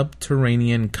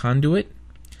conduit.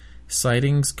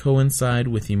 Sightings coincide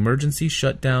with emergency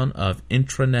shutdown of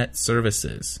intranet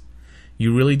services.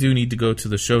 You really do need to go to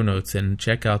the show notes and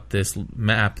check out this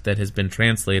map that has been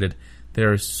translated.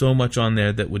 There is so much on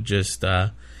there that would just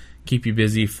keep you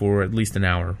busy for at least an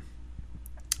hour.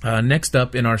 Next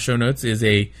up in our show notes is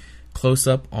a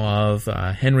close-up of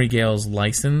Henry Gale's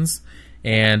license,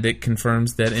 and it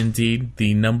confirms that indeed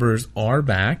the numbers are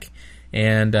back,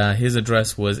 and his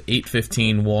address was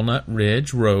 815 Walnut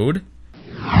Ridge Road.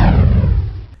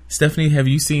 Stephanie, have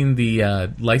you seen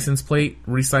the license plate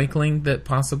recycling that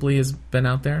possibly has been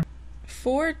out there?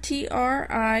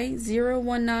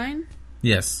 4TRI019?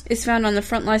 Yes. Is found on the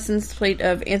front license plate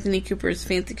of Anthony Cooper's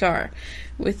fancy car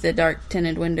with the dark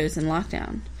tinted windows and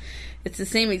lockdown. It's the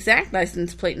same exact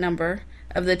license plate number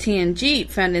of the tan Jeep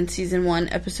found in Season 1,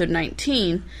 Episode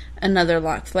 19, Another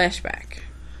Lock Flashback.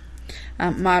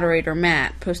 Moderator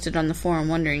Matt posted on the forum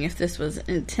wondering if this was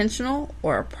intentional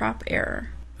or a prop error.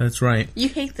 That's right. You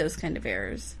hate those kind of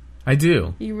errors. I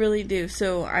do. You really do.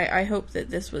 So I hope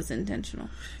that this was intentional.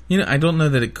 I don't know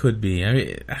that it could be.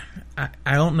 I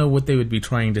don't know what they would be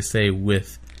trying to say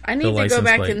with I need to go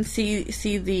back and see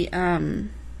the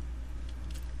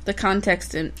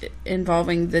context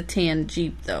involving the tan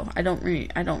Jeep, though. I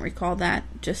don't recall that.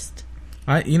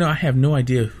 I have no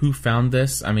idea who found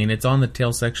this. I mean, it's on the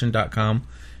tailsection.com.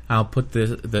 I'll put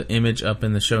the image up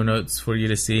in the show notes for you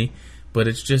to see. But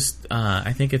it's just,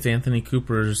 I think it's Anthony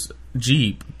Cooper's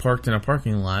Jeep parked in a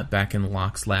parking lot back in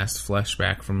Locke's last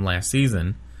flashback from last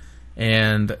season.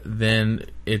 And then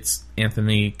it's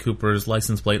Anthony Cooper's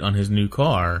license plate on his new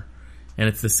car. And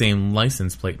it's the same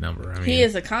license plate number. I mean, he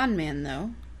is a con man,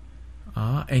 though.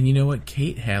 And you know what?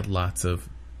 Kate had lots of...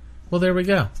 Well, there we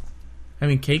go. I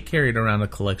mean, Kate carried around a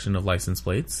collection of license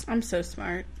plates. I'm so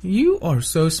smart. You are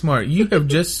so smart. You have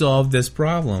just solved this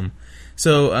problem.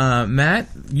 So, Matt,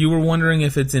 you were wondering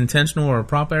if it's intentional or a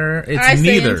prop error. It's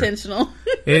neither. Say intentional.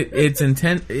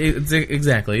 It's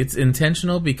exactly. It's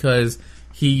intentional because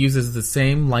he uses the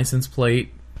same license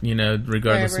plate,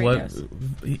 regardless what.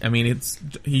 I mean,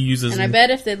 he uses. And I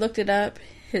bet if they looked it up,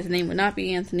 his name would not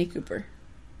be Anthony Cooper.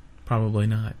 Probably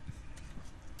not.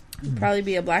 It'd probably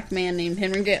be a black man named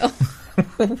Henry Gale.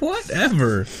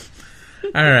 Whatever.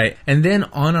 All right. And then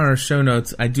on our show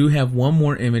notes, I do have one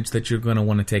more image that you're going to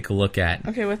want to take a look at.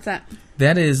 Okay, what's that?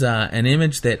 That is an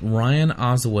image that Ryan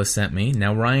Ozawa sent me.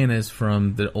 Now, Ryan is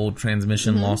from the old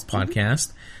Transmission Lost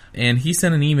podcast. And he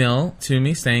sent an email to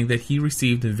me saying that he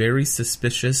received a very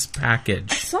suspicious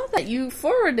package. I saw that you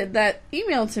forwarded that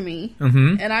email to me.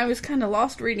 Mm-hmm. And I was kind of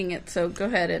lost reading it, so go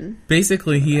ahead and...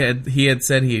 Basically, he had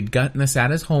said he had gotten this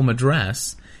at his home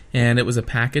address, and it was a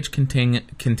package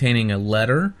containing a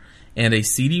letter and a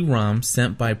CD-ROM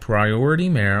sent by priority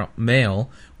mail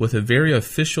with a very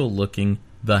official-looking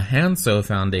The Hanso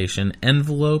Foundation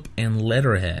envelope and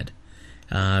letterhead.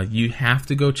 You have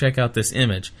to go check out this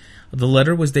image. The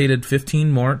letter was dated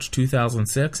 15 March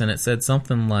 2006, and it said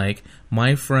something like,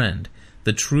 "My friend,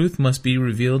 the truth must be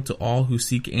revealed to all who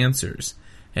seek answers."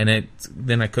 And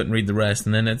then I couldn't read the rest,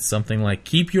 and then it's something like,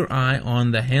 "Keep your eye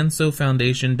on the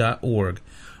hansofoundation.org.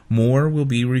 More will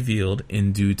be revealed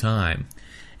in due time."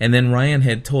 And then Ryan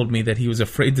had told me that he was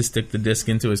afraid to stick the disc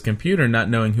into his computer, not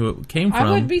knowing who it came from.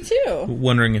 I would be too.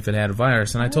 Wondering if it had a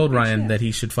virus. And I told Ryan that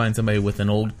he should find somebody with an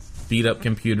old beat-up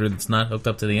computer that's not hooked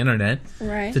up to the internet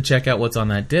to check out what's on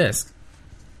that disc.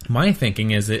 My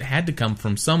thinking is it had to come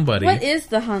from somebody. What is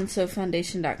the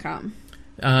HansoFoundation.com?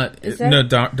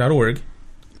 .org.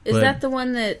 Is that the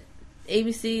one that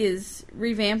ABC is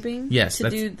revamping? Yes. To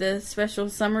do the special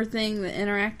summer thing, the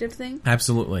interactive thing?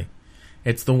 Absolutely.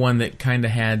 It's the one that kind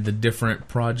of had the different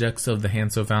projects of the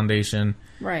Hanso Foundation.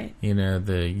 Right. You know,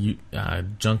 the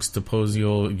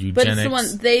juxtaposial eugenics. But it's the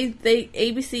one they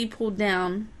ABC pulled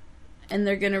down, and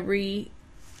they're going to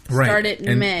start it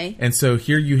in May. And so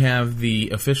here you have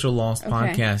the official Lost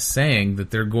podcast saying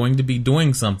that they're going to be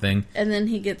doing something. And then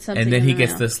he gets something. And then he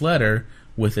gets this letter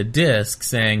with a disc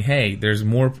saying, hey, there's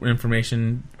more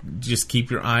information. Just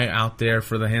keep your eye out there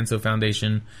for the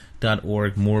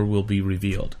HansoFoundation.org. More will be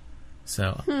revealed.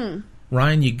 So,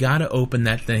 Ryan, you got to open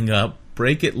that thing up,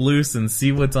 break it loose, and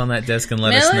see what's on that desk and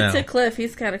let us know. Mail it to Cliff.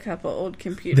 He's got a couple old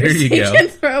computers. There you go. He can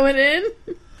throw it in.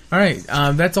 All right,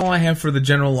 that's all I have for the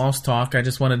general Lost talk. I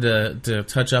just wanted to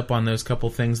touch up on those couple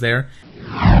things there.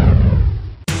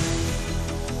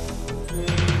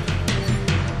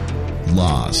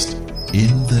 Lost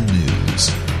in the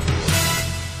news.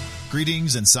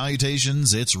 Greetings and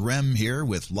salutations, it's Rem here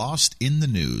with Lost in the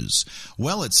News.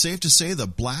 Well, it's safe to say the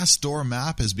Blast Door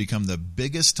map has become the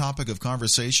biggest topic of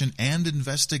conversation and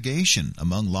investigation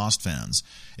among Lost fans.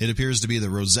 It appears to be the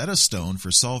Rosetta Stone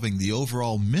for solving the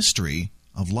overall mystery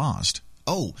of Lost.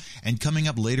 Oh, and coming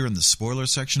up later in the spoiler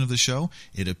section of the show,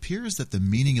 it appears that the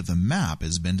meaning of the map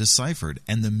has been deciphered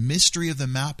and the mystery of the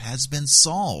map has been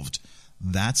solved.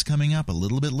 That's coming up a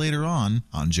little bit later on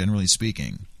Generally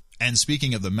Speaking. And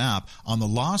speaking of the map, on the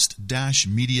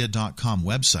lost-media.com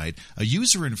website, a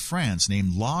user in France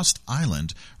named Lost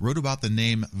Island wrote about the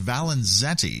name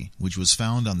Valenzetti, which was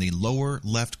found on the lower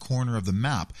left corner of the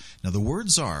map. Now, the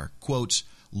words are, quote,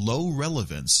 low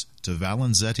relevance to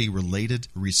Valenzetti-related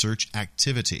research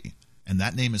activity. And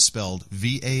that name is spelled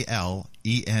V-A-L-E-N-Z-E-T-T-I.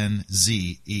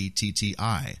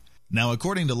 Now,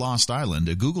 according to Lost Island,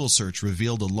 a Google search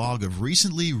revealed a log of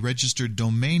recently registered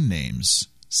domain names.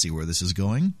 See where this is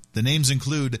going? The names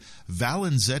include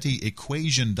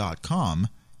ValenzettiEquation.com,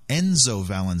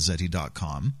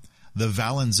 EnzoValenzetti.com,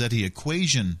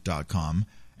 TheValenzettiEquation.com,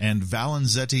 and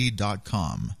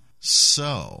Valenzetti.com.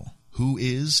 So, who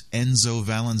is Enzo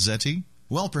Valenzetti?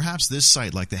 Well, perhaps this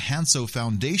site, like the Hanso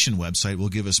Foundation website, will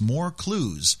give us more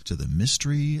clues to the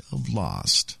mystery of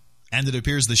Lost. And it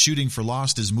appears the shooting for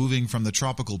Lost is moving from the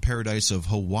tropical paradise of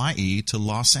Hawaii to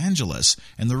Los Angeles.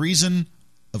 And the reason,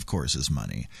 of course, is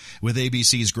money. With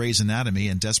ABC's Grey's Anatomy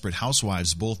and Desperate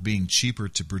Housewives both being cheaper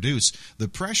to produce, the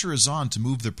pressure is on to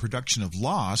move the production of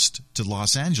Lost to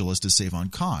Los Angeles to save on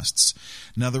costs.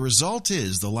 Now, the result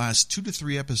is the last 2 to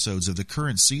 3 episodes of the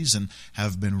current season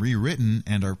have been rewritten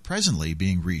and are presently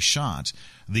being reshot.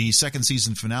 The second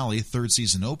season finale, third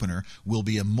season opener, will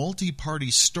be a multi-party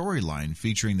storyline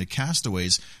featuring the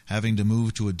castaways having to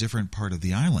move to a different part of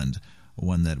the island,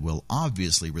 one that will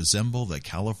obviously resemble the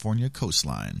California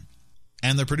coastline.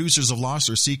 And the producers of Lost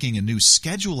are seeking a new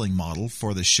scheduling model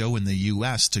for the show in the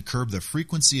U.S. to curb the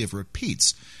frequency of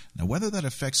repeats. Now, whether that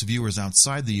affects viewers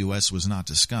outside the U.S. was not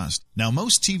discussed. Now,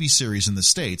 most TV series in the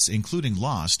States, including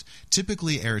Lost,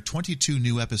 typically air 22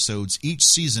 new episodes each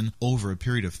season over a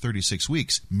period of 36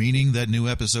 weeks, meaning that new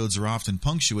episodes are often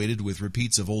punctuated with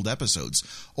repeats of old episodes,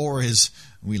 or as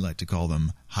we like to call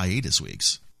them, hiatus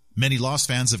weeks. Many Lost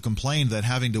fans have complained that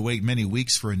having to wait many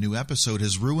weeks for a new episode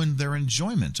has ruined their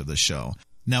enjoyment of the show.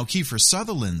 Now, Kiefer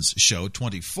Sutherland's show,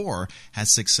 24, has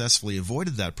successfully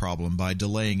avoided that problem by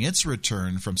delaying its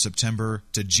return from September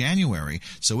to January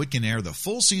so it can air the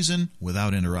full season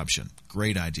without interruption.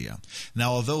 Great idea.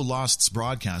 Now, although Lost's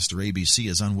broadcaster, ABC,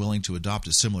 is unwilling to adopt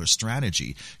a similar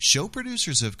strategy, show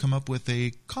producers have come up with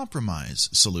a compromise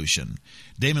solution.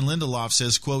 Damon Lindelof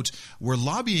says, quote, we're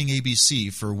lobbying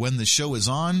ABC for when the show is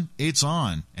on, it's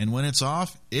on, and when it's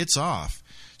off, it's off.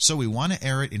 So we want to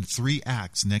air it in 3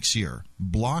 acts next year,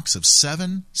 blocks of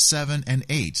 7, 7, and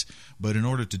 8. But in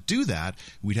order to do that,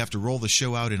 we'd have to roll the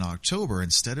show out in October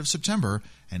instead of September,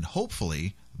 and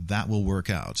hopefully that will work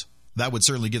out. That would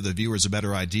certainly give the viewers a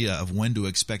better idea of when to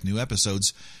expect new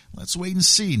episodes. Let's wait and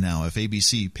see now if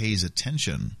ABC pays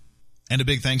attention. And a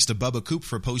big thanks to Bubba Coop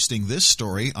for posting this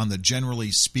story on the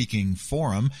Generally Speaking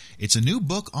forum. It's a new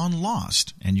book on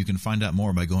Lost, and you can find out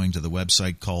more by going to the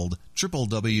website called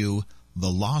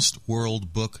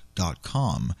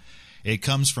www.thelostworldbook.com. It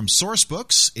comes from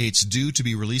Sourcebooks. It's due to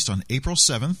be released on April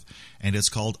 7th, and it's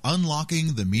called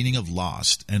Unlocking the Meaning of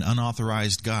Lost, an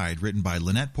unauthorized guide written by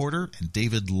Lynette Porter and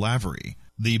David Lavery.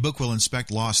 The book will inspect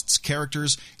Lost's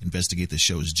characters, investigate the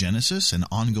show's genesis, and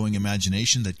ongoing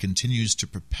imagination that continues to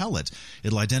propel it.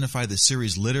 It'll identify the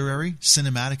series' literary,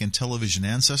 cinematic, and television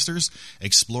ancestors,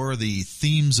 explore the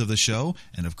themes of the show,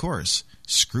 and, of course,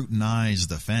 scrutinize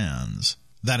the fans.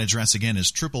 That address again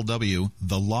is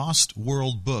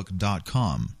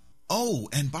www.thelostworldbook.com. Oh,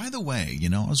 and by the way,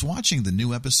 I was watching the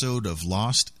new episode of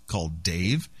Lost called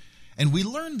Dave, and we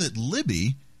learned that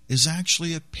Libby is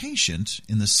actually a patient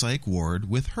in the psych ward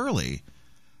with Hurley.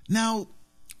 Now,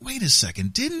 wait a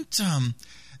second. Didn't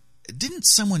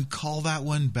someone call that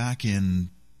one back in,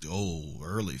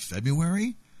 early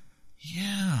February?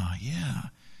 Yeah.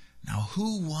 Now,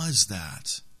 who was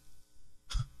that?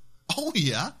 Oh,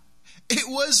 yeah. It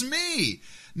was me.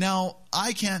 Now,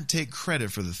 I can't take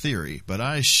credit for the theory, but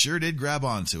I sure did grab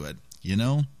onto it.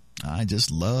 I just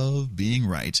love being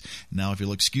right. Now, if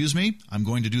you'll excuse me, I'm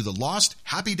going to do the Lost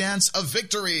Happy Dance of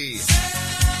Victory.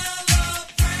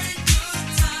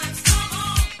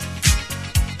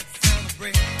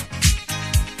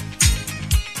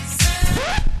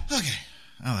 Okay,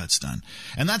 now that's done.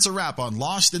 And that's a wrap on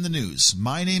Lost in the News.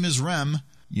 My name is Rem,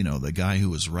 the guy who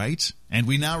was right. And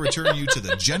we now return you to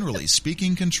the Generally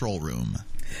Speaking control room.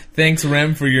 Thanks,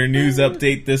 Rem, for your news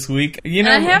update this week. And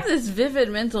I have this vivid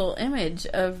mental image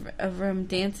of Rem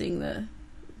dancing the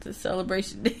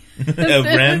celebration dance. Of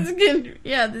Rem?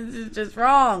 This is just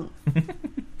wrong.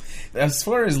 As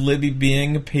far as Libby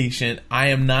being a patient, I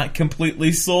am not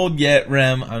completely sold yet,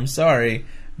 Rem. I'm sorry.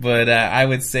 But I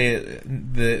would say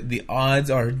the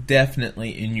odds are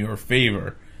definitely in your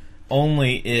favor.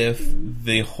 Only if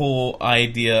the whole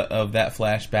idea of that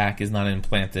flashback is not an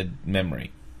implanted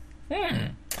memory.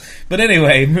 But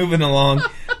anyway, moving along.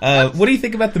 What do you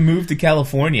think about the move to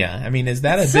California? I mean, is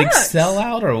that a big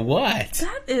sellout or what?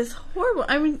 That is horrible.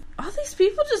 I mean, all these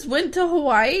people just went to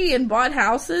Hawaii and bought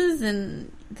houses,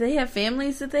 and they have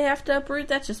families that they have to uproot.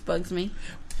 That just bugs me.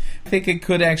 I think it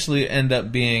could actually end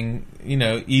up being,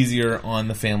 easier on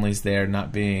the families there,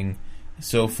 not being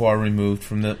so far removed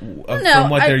from from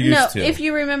what they're used to. If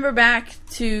you remember back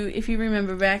to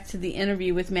the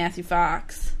interview with Matthew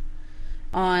Fox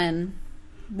on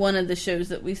one of the shows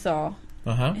that we saw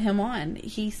him on,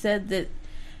 he said that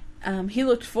he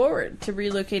looked forward to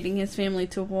relocating his family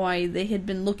to Hawaii. They had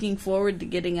been looking forward to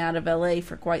getting out of LA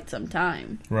for quite some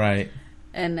time. Right.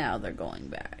 And now they're going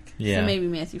back. Yeah. So maybe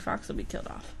Matthew Fox will be killed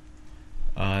off.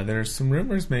 There's some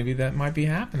rumors maybe that might be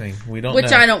happening. We don't know.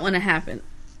 Which I don't want to happen.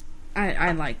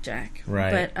 I like Jack.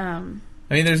 Right. But I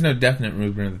mean, there's no definite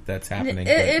rumor that's happening.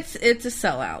 It's a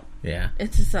sellout. Yeah.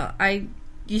 It's a sellout.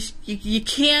 You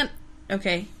can't.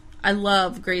 Okay, I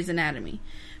love Grey's Anatomy,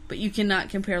 but you cannot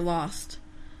compare Lost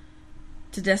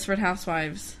to Desperate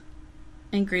Housewives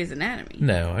and Grey's Anatomy.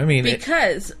 No, I mean...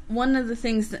 Because one of the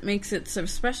things that makes it so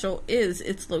special is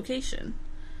its location.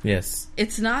 Yes.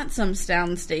 It's not some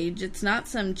soundstage. It's not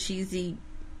some cheesy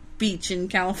beach in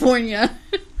California.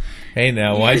 Hey,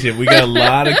 now, watch it. We got a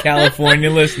lot of California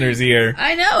listeners here.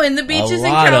 I know, and the beaches in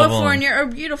California are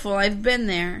beautiful. I've been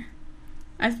there.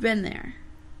 I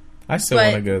still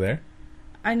want to go there.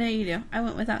 I know you do. I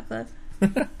went without Cliff.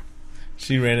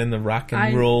 She ran in the Rock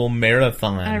and Roll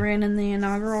Marathon. I ran in the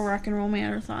inaugural Rock and Roll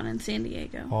Marathon in San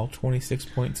Diego. All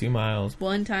 26.2 miles.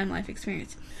 One-time life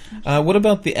experience. What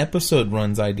about the episode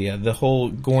runs idea? The whole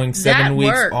going 7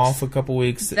 weeks, off a couple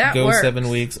weeks, go works. 7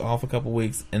 weeks, off a couple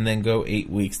weeks, and then go 8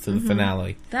 weeks to the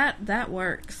finale. That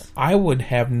works. I would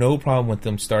have no problem with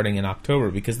them starting in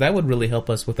October, because that would really help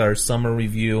us with our summer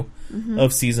review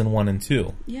of season 1 and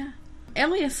 2. Yeah.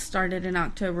 Alias started in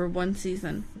October, one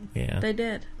season. Yeah. They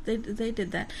did. They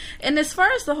did that. And as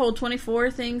far as the whole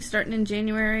 24 thing starting in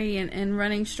January and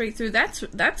running straight through,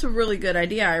 that's a really good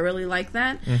idea. I really like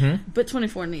that. Mm-hmm. But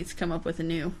 24 needs to come up with a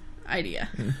new idea.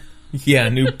 Yeah, a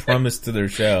new premise to their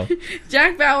show.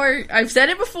 Jack Bauer, I've said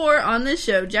it before on this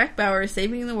show, Jack Bauer is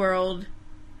saving the world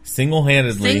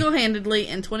single-handedly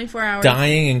in 24 hours.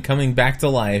 Dying and coming back to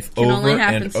life over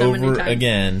and over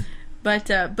again. But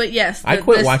yes. I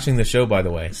quit watching the show, by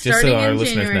the way, just so our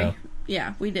listeners know.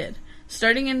 Yeah, we did.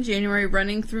 Starting in January,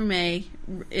 running through May,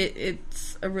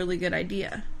 it's a really good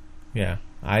idea. Yeah,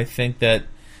 I think that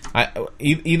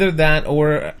either that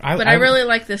or... I really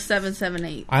like the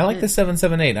 778. I like the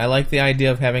 778. I like the idea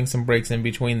of having some breaks in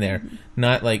between there. Mm-hmm.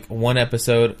 Not like one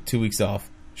episode, 2 weeks off.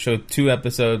 Show 2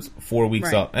 episodes, 4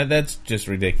 weeks off. That's just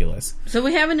ridiculous. So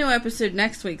we have a new episode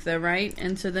next week, though, right?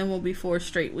 And so then we'll be 4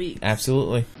 straight weeks.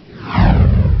 Absolutely.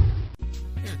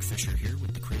 Eric Fisher here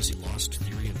with the Crazy Lost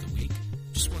Theory of the Week.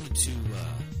 Just wanted to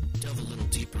delve a little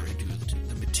deeper into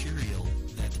the material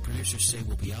that the producers say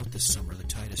will be out this summer that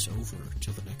tide us over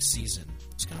till the next season.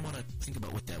 Just kind of want to think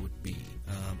about what that would be.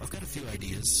 I've got a few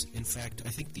ideas. In fact, I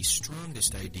think the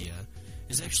strongest idea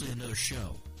is actually another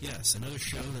show. Yes, another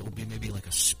show that will be maybe like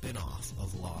a spin-off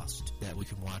of Lost that we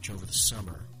can watch over the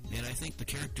summer. And I think the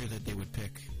character that they would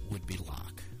pick would be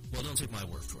Locke. Well, don't take my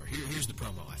word for it. Here's the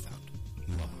promo I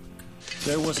found. Locke.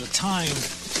 There was a time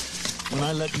when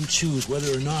I let you choose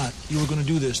whether or not you were going to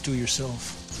do this to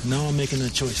yourself. Now I'm making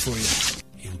that choice for you.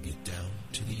 He'll get down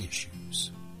to the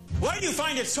issues. Why do you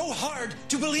find it so hard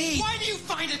to believe? Why do you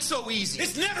find it so easy?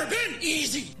 It's never been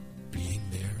easy. Being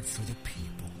there for the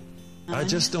people. I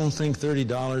just don't think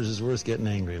 $30 is worth getting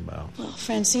angry about. Well,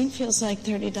 Francine feels like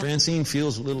 $30. Francine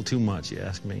feels a little too much, you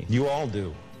ask me. You all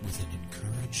do. With an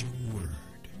encouraging word.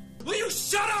 Will you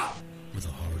shut up? With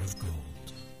a heart of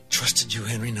gold. Trusted you,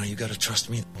 Henry. Now you got to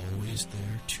trust me. Always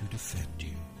there to defend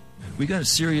you. We got a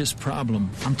serious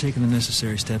problem. I'm taking the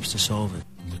necessary steps to solve it.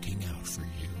 Looking out for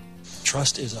you.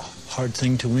 Trust is a hard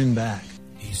thing to win back.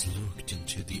 He's looked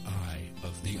into the eye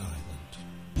of the island.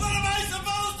 What am I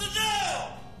supposed to do?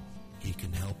 He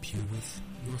can help you with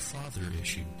your father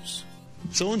issues.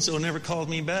 So-and-so never called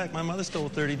me back. My mother stole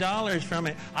 $30 from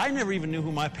me. I never even knew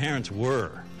who my parents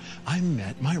were. I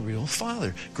met my real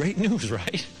father. Great news,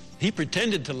 right? He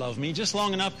pretended to love me just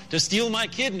long enough to steal my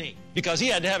kidney because he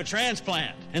had to have a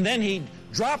transplant. And then he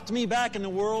dropped me back in the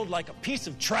world like a piece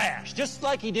of trash, just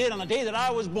like he did on the day that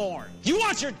I was born. You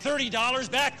want your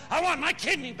 $30 back? I want my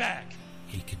kidney back.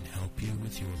 He can help you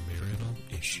with your marital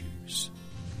issues.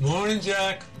 Morning,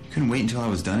 Jack. You couldn't wait until I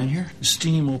was done in here? The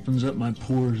steam opens up my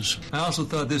pores. I also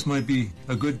thought this might be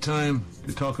a good time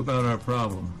to talk about our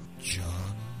problem.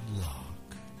 John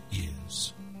Locke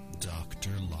is Dr.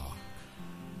 Locke.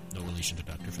 No relation to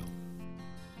Dr. Phil.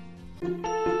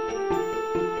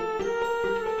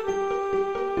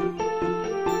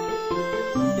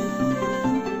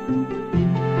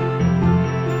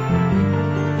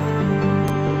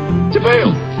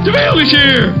 JaVale is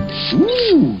here!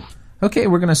 Ooh. Okay,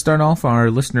 we're going to start off our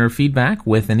listener feedback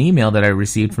with an email that I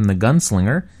received from the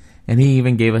Gunslinger, and he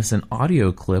even gave us an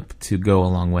audio clip to go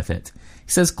along with it.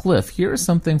 He says, Cliff, here is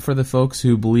something for the folks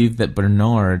who believe that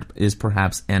Bernard is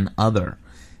perhaps an other.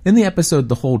 In the episode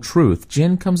The Whole Truth,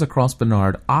 Jin comes across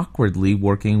Bernard awkwardly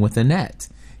working with a net.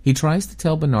 He tries to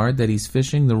tell Bernard that he's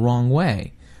fishing the wrong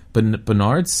way. But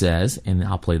Bernard says, and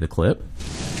I'll play the clip.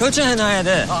 교체해놔야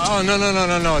돼. Oh,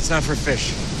 no. It's not for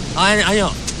fish.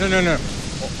 아니요. No.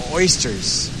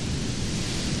 Oysters.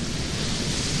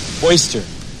 Oyster.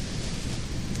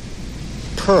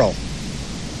 Pearl.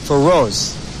 For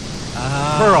Rose.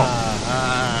 Pearl.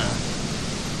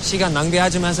 시간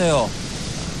낭비하지 마세요.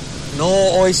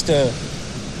 No oyster.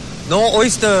 No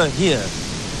oyster here.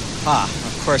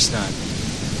 Of course not.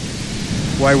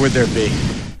 Why would there be?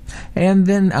 And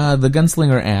then the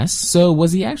Gunslinger asks, so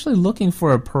was he actually looking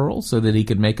for a pearl so that he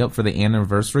could make up for the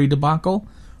anniversary debacle?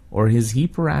 Or is he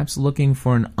perhaps looking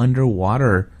for an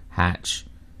underwater hatch?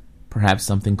 Perhaps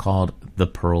something called the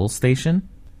Pearl Station?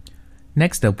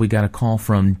 Next up, we got a call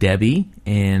from Debbie,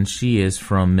 and she is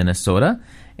from Minnesota.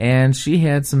 And she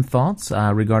had some thoughts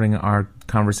regarding our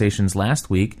conversations last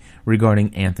week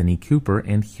regarding Anthony Cooper.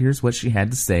 And here's what she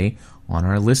had to say on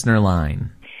our listener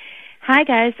line. Hi,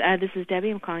 guys. This is Debbie.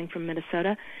 I'm calling from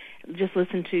Minnesota. Just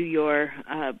listened to your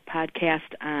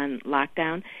podcast on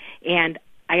lockdown, and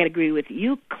I got to agree with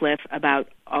you, Cliff, about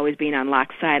always being on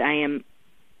Locke's side. I am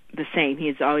the same.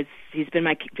 He's been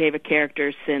my favorite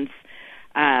character since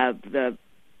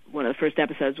one of the first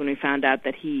episodes when we found out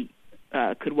that he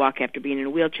could walk after being in a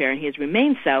wheelchair, and he has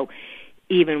remained so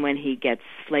even when he gets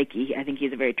flaky. I think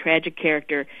he's a very tragic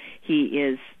character. He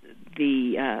is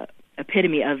the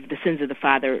epitome of the sins of the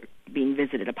father being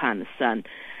visited upon the son.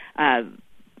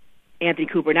 Anthony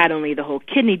Cooper, not only the whole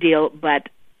kidney deal, but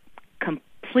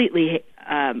completely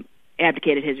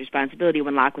abdicated his responsibility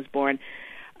when Locke was born,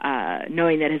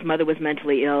 knowing that his mother was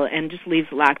mentally ill, and just leaves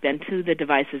Locke then to the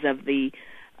devices of the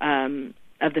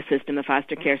system, the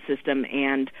foster care system,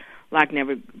 and Locke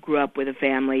never grew up with a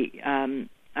family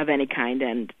of any kind,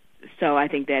 and so I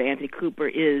think that Anthony Cooper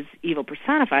is evil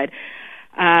personified.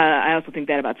 I also think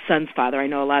that about Son's father. I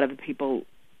know a lot of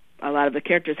the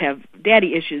characters have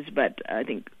daddy issues, but I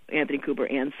think Anthony Cooper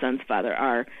and Son's father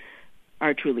are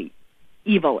truly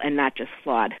evil and not just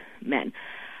flawed men.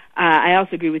 I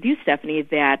also agree with you, Stephanie,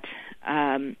 that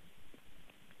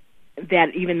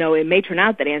even though it may turn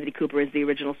out that Anthony Cooper is the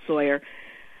original Sawyer,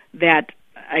 that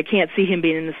I can't see him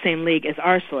being in the same league as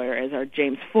our Sawyer, as our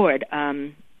James Ford,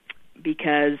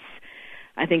 because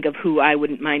I think of who I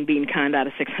wouldn't mind being conned out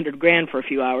of $600,000 for a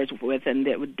few hours with, and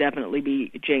it would definitely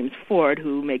be James Ford,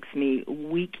 who makes me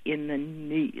weak in the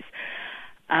knees.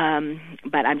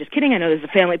 But I'm just kidding. I know this is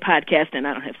a family podcast, and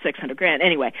I don't have $600,000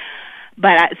 anyway.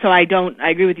 But I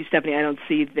agree with you, Stephanie. I don't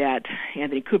see that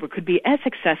Anthony Cooper could be as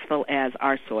successful as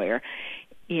R. Sawyer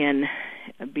in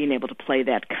being able to play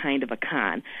that kind of a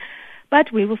con.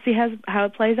 But we will see how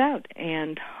it plays out,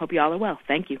 and hope you all are well.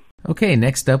 Thank you. Okay,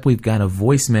 next up we've got a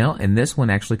voicemail, and this one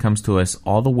actually comes to us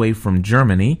all the way from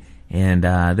Germany, and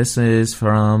this is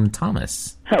from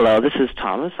Thomas. Hello, this is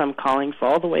Thomas. I'm calling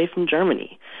all the way from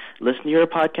Germany. Listen to your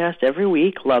podcast every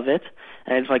week, love it,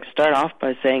 and I'd like to start off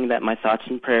by saying that my thoughts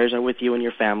and prayers are with you and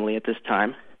your family at this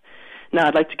time. Now,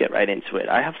 I'd like to get right into it.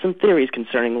 I have some theories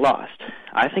concerning Lost.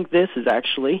 I think this is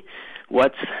actually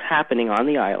what's happening on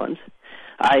the island.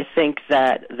 I think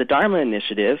that the Dharma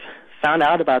Initiative found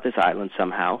out about this island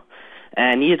somehow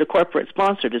and needed a corporate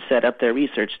sponsor to set up their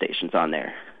research stations on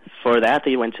there. For that,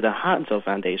 they went to the Hanso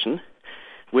Foundation,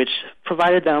 which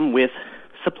provided them with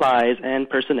supplies and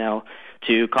personnel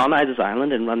to colonize this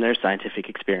island and run their scientific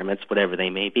experiments, whatever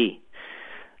they may be.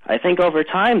 I think over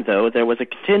time, though, there was a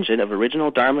contingent of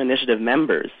original Dharma Initiative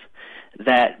members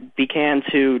that began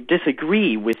to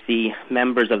disagree with the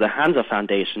members of the Hansa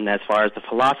Foundation as far as the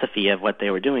philosophy of what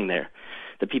they were doing there.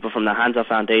 The people from the Hansa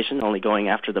Foundation only going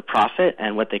after the profit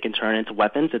and what they can turn into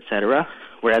weapons, etc.,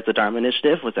 whereas the Dharma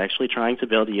Initiative was actually trying to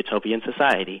build a utopian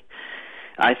society.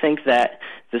 I think that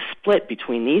the split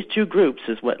between these two groups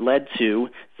is what led to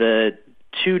the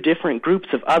two different groups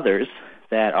of others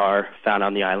that are found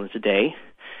on the island today.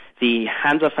 The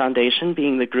Hansa Foundation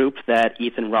being the group that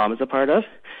Ethan Romm is a part of,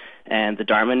 and the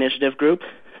Dharma Initiative group,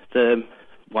 the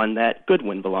one that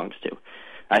Goodwin belongs to.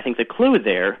 I think the clue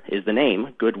there is the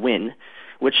name, Goodwin,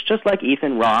 which just like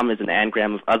Ethan Romm is an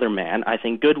anagram of other man, I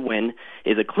think Goodwin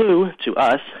is a clue to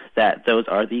us that those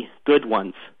are the good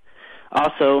ones.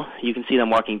 Also, you can see them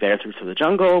walking barefoot through the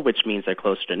jungle, which means they're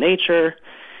closer to nature.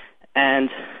 And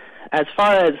as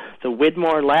far as the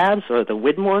Widmore Labs, or the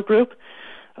Widmore Group,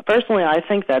 personally I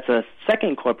think that's a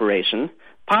second corporation,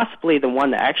 possibly the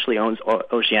one that actually owns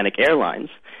Oceanic Airlines,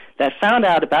 that found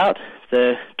out about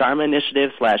the Dharma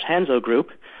Initiative / Hanzo Group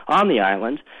on the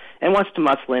island and wants to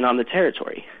muscle in on the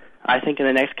territory. I think in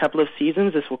the next couple of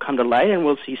seasons this will come to light and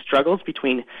we'll see struggles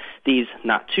between these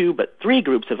not two but three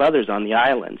groups of others on the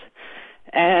island.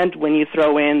 And when you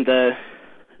throw in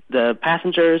the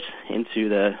passengers into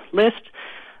the list,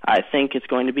 I think it's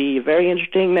going to be a very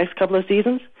interesting next couple of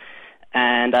seasons.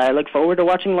 And I look forward to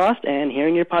watching Lost and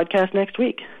hearing your podcast next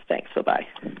week. Thanks, bye-bye.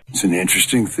 It's an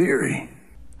interesting theory.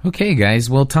 Okay, guys.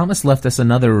 Well, Thomas left us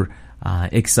another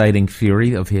exciting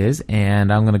theory of his,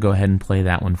 and I'm going to go ahead and play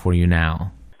that one for you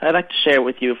now. I'd like to share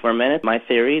with you for a minute my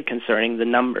theory concerning the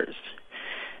numbers.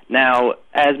 Now,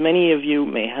 as many of you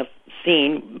may have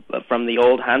seen from the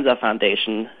old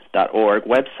HansaFoundation.org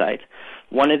website,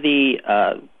 one of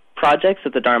the projects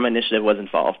that the Dharma Initiative was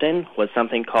involved in was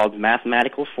something called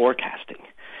mathematical forecasting.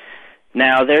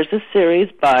 Now, there's this series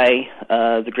by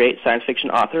the great science fiction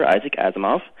author Isaac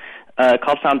Asimov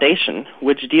called Foundation,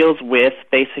 which deals with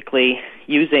basically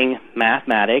using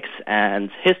mathematics and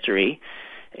history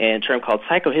in a term called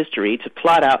psychohistory to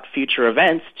plot out future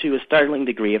events to a startling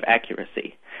degree of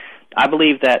accuracy. I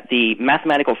believe that the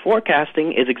mathematical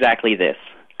forecasting is exactly this,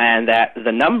 and that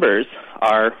the numbers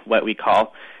are what we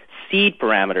call seed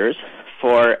parameters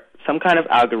for some kind of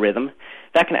algorithm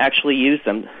that can actually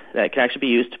be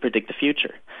used to predict the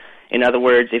future. In other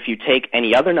words, if you take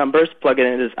any other numbers, plug it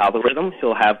into this algorithm,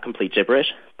 he'll have complete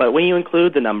gibberish. But when you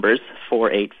include the numbers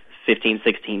 4, 8, 15,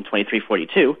 16, 23,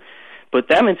 42, put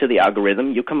them into the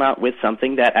algorithm, you come out with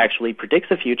something that actually predicts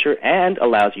the future and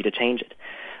allows you to change it.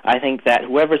 I think that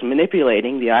whoever's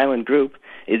manipulating the island group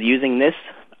is using this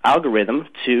algorithm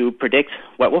to predict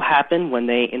what will happen when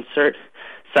they insert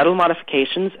subtle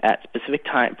modifications at specific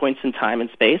points in time and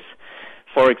space.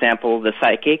 For example, the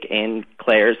psychic in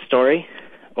Claire's story,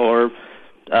 or,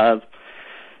 I'll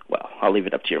leave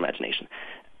it up to your imagination.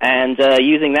 And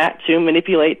using that to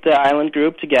manipulate the island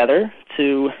group together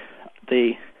to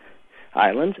the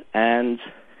island. And,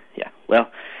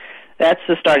 that's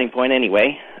the starting point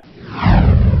anyway.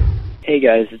 Hey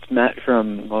guys, it's Matt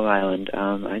from Long Island.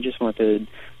 I just wanted to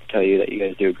tell you that you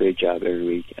guys do a great job every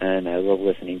week, and I love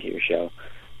listening to your show.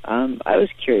 I was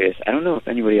curious. I don't know if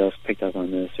anybody else picked up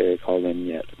on this or called in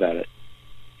yet about it,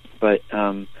 but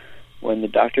when the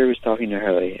doctor was talking to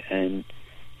Hurley and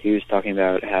he was talking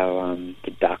about how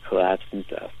the dock collapsed and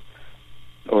stuff,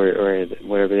 or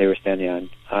whatever they were standing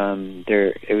on,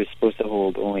 it was supposed to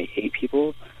hold only 8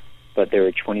 people, but there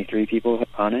were 23 people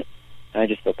on it. I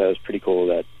just thought that was pretty cool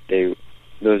that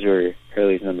those were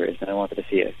Hurley's numbers, and I wanted to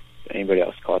see if anybody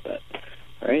else caught that.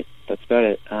 All right, that's about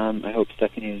it. I hope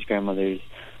Stephanie's grandmother's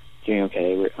doing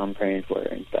okay. I'm praying for her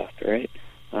and stuff. All right.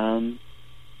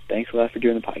 thanks a lot for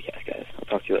doing the podcast, guys. I'll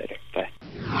talk to you later. Bye.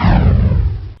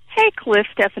 Hey, Cliff,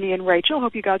 Stephanie, and Rachel.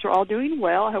 Hope you guys are all doing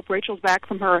well. I hope Rachel's back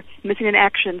from her missing in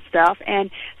action stuff.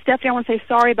 And Stephanie, I want to say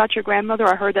sorry about your grandmother.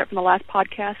 I heard that from the last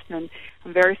podcast, and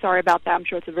I'm very sorry about that. I'm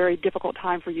sure it's a very difficult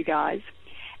time for you guys.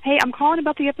 Hey, I'm calling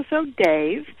about the episode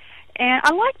Dave, and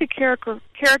I like the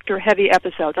character-heavy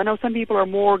episodes. I know some people are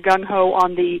more gung-ho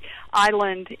on the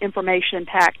island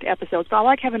information-packed episodes, but I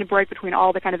like having a break between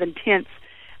all the kind of intense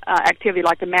activity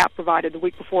like the map provided the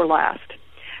week before last.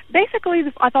 Basically,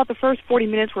 I thought the first 40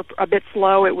 minutes were a bit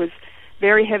slow. It was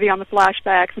very heavy on the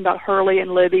flashbacks about Hurley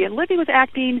and Libby was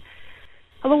acting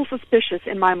a little suspicious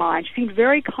in my mind. She seemed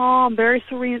very calm, very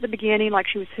serene at the beginning, like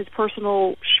she was his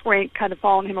personal shrink kind of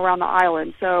following him around the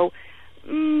island. So,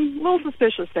 a little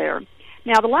suspicious there.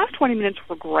 Now, the last 20 minutes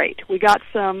were great. We got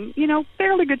some,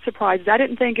 fairly good surprises. I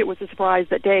didn't think it was a surprise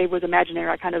that Dave was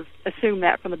imaginary. I kind of assumed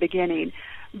that from the beginning.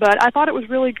 But I thought it was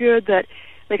really good that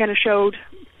they kind of showed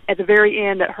at the very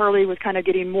end that Hurley was kind of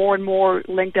getting more and more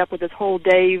linked up with this whole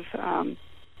Dave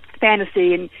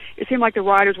fantasy, and it seemed like the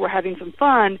writers were having some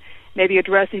fun, maybe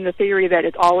addressing the theory that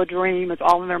it's all a dream, it's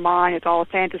all in their mind, it's all a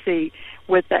fantasy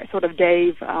with that sort of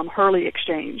Dave-Hurley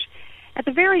exchange. At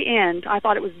the very end, I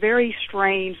thought it was very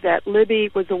strange that Libby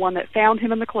was the one that found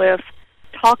him in the cliff,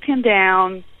 talked him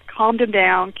down, calmed him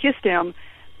down, kissed him,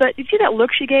 but did you see that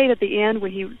look she gave at the end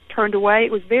when he turned away?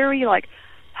 It was very like,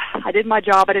 I did my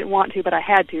job, I didn't want to, but I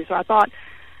had to. So I thought,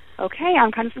 okay,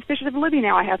 I'm kind of suspicious of Libby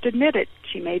now. I have to admit it.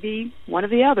 She may be one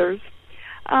of the others.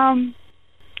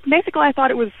 Basically, I thought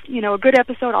it was, a good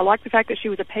episode. I liked the fact that she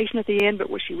was a patient at the end, but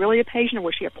was she really a patient, or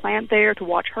was she a plant there to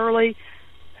watch Hurley?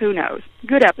 Who knows?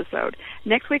 Good episode.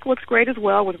 Next week looks great as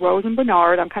well with Rose and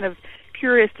Bernard. I'm kind of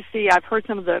curious to see. I've heard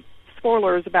some of the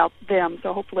spoilers about them,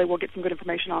 so hopefully we'll get some good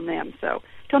information on them. So,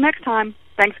 till next time,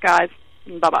 thanks, guys.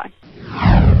 Bye-bye.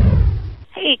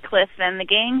 Hey, Cliff and the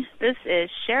gang. This is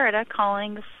Sherida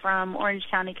calling from Orange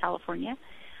County, California.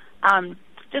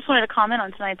 Just wanted to comment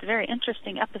on tonight's very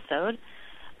interesting episode.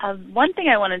 One thing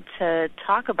I wanted to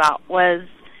talk about was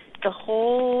the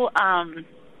whole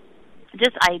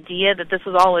just idea that this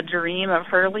was all a dream of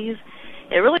Hurley's.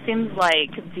 It really seems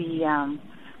like the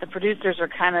producers are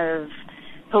kind of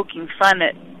poking fun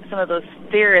at some of those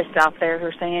theorists out there who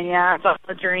are saying, yeah, it's all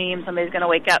a dream, somebody's going to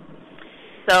wake up.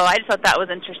 So I just thought that was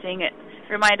interesting. It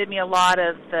reminded me a lot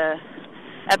of the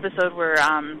episode where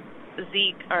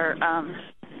Zeke or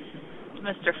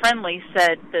Mr. Friendly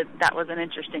said that was an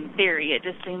interesting theory. It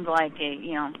just seemed like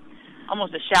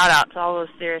almost a shout out to all those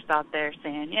theorists out there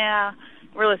saying, yeah,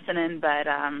 we're listening, but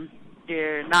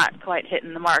you're not quite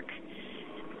hitting the mark.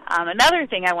 Another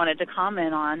thing I wanted to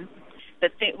comment on,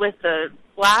 with the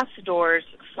blast doors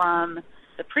from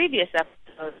the previous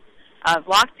episode of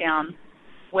Lockdown,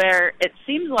 where it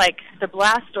seems like the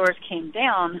blast doors came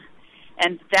down,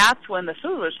 and that's when the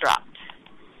food was dropped.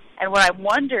 And what I'm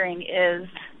wondering is,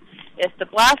 if the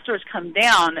blast doors come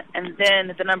down and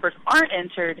then the numbers aren't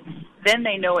entered, then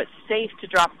they know it's safe to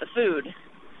drop the food.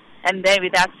 And maybe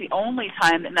that's the only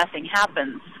time that nothing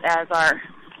happens, as our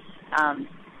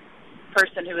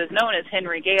person who is known as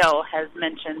Henry Gale has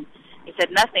mentioned. He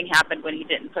said nothing happened when he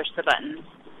didn't push the button.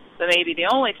 So maybe the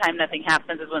only time nothing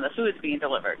happens is when the food's being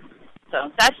delivered. So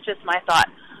that's just my thought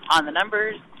on the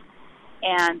numbers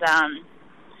and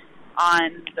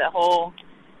on the whole,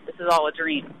 this is all a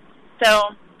dream.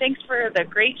 So thanks for the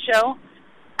great show.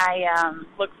 I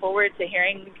look forward to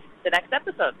hearing the next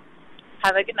episode.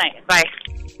 Have a good night. Bye.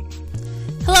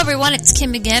 Hello, everyone. It's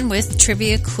Kim again with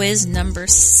Trivia Quiz number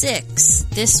 6.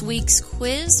 This week's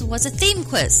quiz was a theme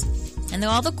quiz, and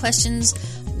all the questions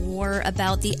were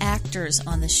about the actors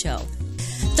on the show.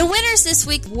 The winners this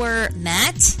week were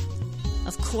Matt.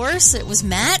 Of course, it was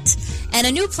Matt, and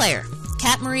a new player,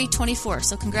 Cat Marie 24.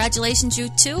 So congratulations, you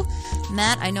two.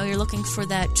 Matt, I know you're looking for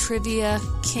that Trivia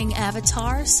King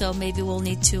avatar, so maybe we'll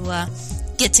need to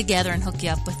get together and hook you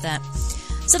up with that.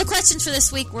 So the questions for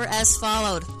this week were as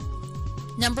followed.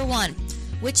 Number 1,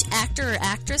 which actor or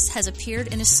actress has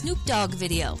appeared in a Snoop Dogg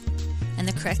video? And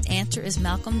the correct answer is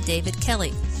Malcolm David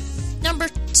Kelly. Number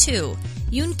 2,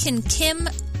 Yoon Kim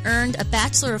earned a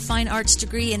Bachelor of Fine Arts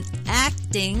degree in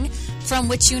acting from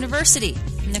which university?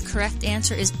 And the correct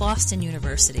answer is Boston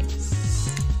University.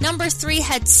 Number 3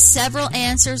 had several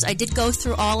answers. I did go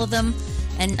through all of them,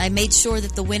 and I made sure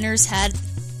that the winners had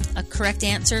a correct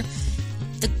answer.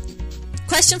 The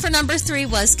question for number 3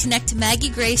 was connect Maggie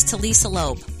Grace to Lisa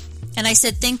Loeb. And I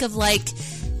said think of like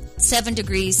 6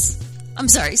 degrees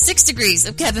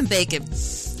of Kevin Bacon.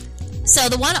 So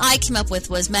the one I came up with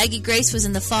was Maggie Grace was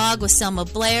in The Fog with Selma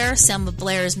Blair. Selma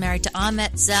Blair is married to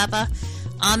Ahmet Zappa.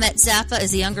 Ahmet Zappa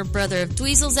is the younger brother of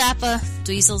Dweezil Zappa.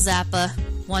 Dweezil Zappa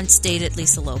once dated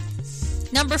Lisa Loeb.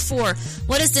 Number 4,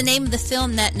 what is the name of the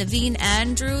film that Naveen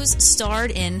Andrews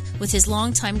starred in with his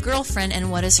longtime girlfriend,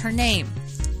 and what is her name?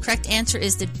 Correct answer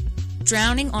is The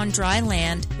Drowning on Dry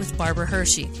Land with Barbara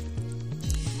Hershey.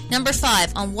 Number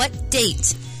 5, on what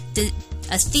date did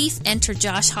a thief enter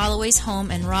Josh Holloway's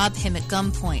home and rob him at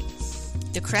gunpoint?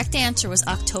 The correct answer was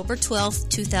October 12,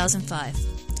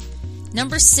 2005.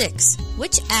 Number 6,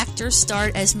 which actor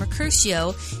starred as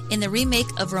Mercutio in the remake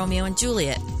of Romeo and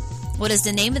Juliet? What is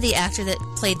the name of the actor that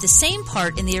played the same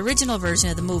part in the original version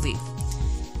of the movie?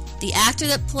 The actor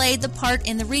that played the part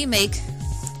in the remake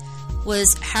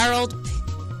was Harold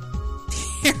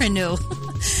Perrineau.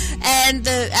 And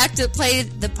the actor that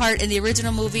played the part in the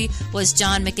original movie was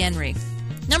John McHenry.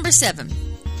 Number 7.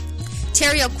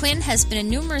 Terry O'Quinn has been in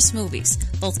numerous movies,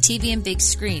 both TV and big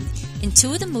screen. In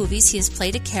 2 of the movies, he has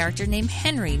played a character named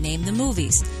Henry. Name the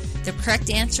movies. The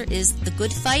correct answer is The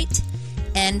Good Fight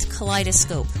and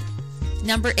Kaleidoscope.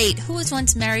 Number 8. Who was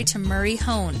once married to Murray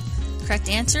Hone? Correct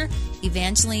answer,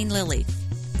 Evangeline Lilly.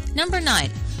 Number 9.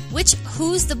 Which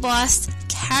Who's the Boss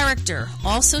character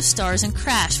also stars in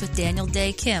Crash with Daniel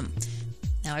Day Kim?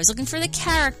 Now, I was looking for the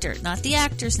character, not the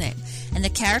actor's name. And the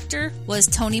character was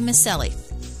Tony Maselli.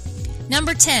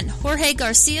 Number 10. Jorge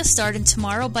Garcia starred in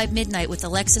Tomorrow by Midnight with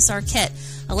Alexis Arquette.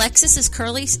 Alexis is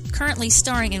currently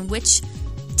starring in which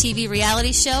TV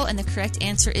reality show? And the correct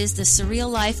answer is The Surreal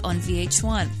Life on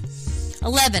VH1.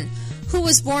 11. Who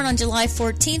was born on July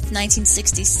 14th,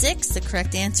 1966? The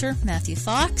correct answer, Matthew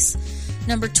Fox.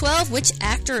 Number 12. Which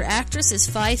actor or actress is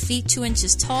 5 feet 2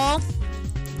 inches tall?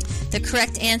 The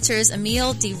correct answer is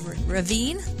Emile de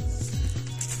Ravine.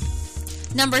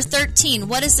 Number 13.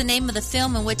 What is the name of the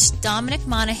film in which Dominic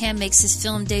Monaghan makes his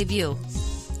film debut?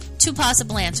 2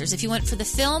 possible answers. If you went for the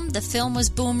film was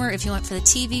Boomer. If you went for the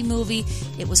TV movie,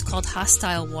 it was called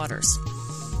Hostile Waters.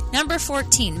 Number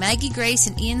 14. Maggie Grace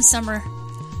and Ian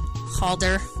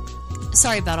Somerhalder,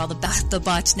 sorry about all the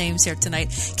botched names here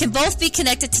tonight, can both be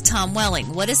connected to Tom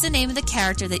Welling. What is the name of the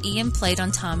character that Ian played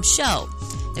on Tom's show?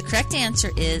 The correct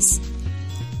answer is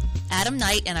Adam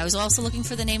Knight, and I was also looking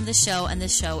for the name of the show, and the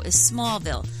show is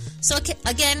Smallville. So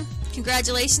again,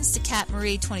 congratulations to Cat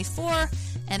Marie 24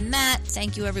 and Matt.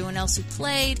 Thank you everyone else who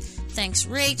played. Thanks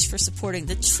Rach for supporting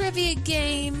the trivia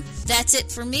game. That's it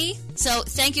for me. So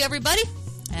thank you everybody,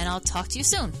 and I'll talk to you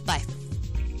soon. Bye.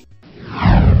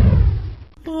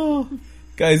 Oh,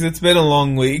 guys, it's been a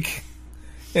long week,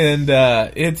 and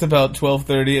it's about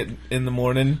 12:30 in the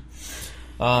morning,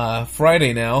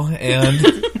 Friday now,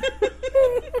 and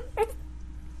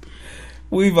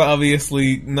we've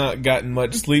obviously not gotten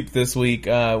much sleep this week.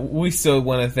 We still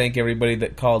want to thank everybody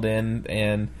that called in,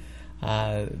 and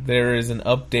there is an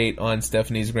update on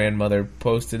Stephanie's grandmother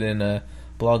posted in a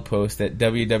blog post at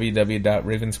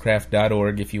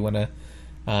www.ravenscraft.org if you want to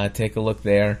take a look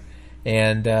there.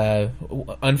 And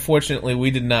unfortunately,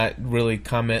 we did not really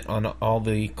comment on all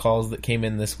the calls that came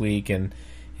in this week, and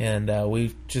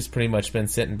we've just pretty much been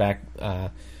sitting back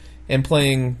and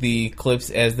playing the clips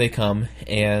as they come.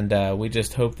 And we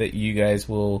just hope that you guys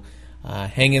will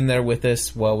hang in there with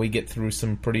us while we get through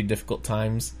some pretty difficult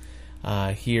times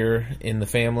here in the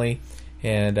family.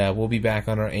 And we'll be back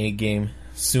on our A game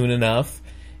soon enough,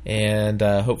 and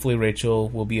hopefully Rachel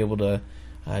will be able to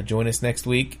join us next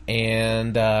week,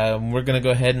 and we're going to go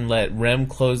ahead and let Rem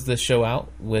close the show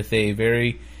out with a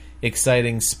very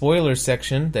exciting spoiler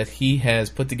section that he has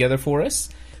put together for us.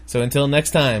 So until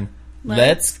next time,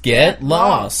 let's get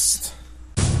lost.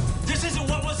 This isn't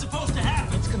what was supposed to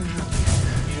happen. What's going to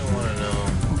happen? You don't want to know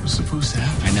What was supposed to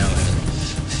happen? I know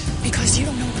it. Because you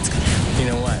don't know what's going to happen. You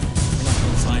know what? We're not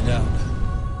going to find out.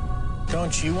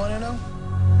 Don't you want to know?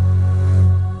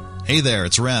 Hey there,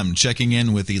 it's Rem checking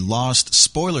in with the Lost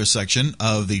spoiler section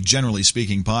of the Generally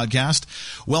Speaking podcast.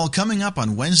 Well, coming up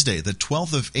on Wednesday, the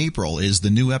 12th of April, is the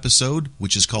new episode,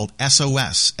 which is called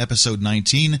SOS, episode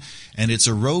 19, and it's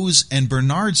a Rose and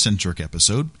Bernard-centric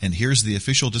episode, and here's the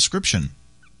official description.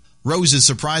 Rose is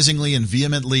surprisingly and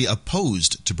vehemently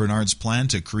opposed to Bernard's plan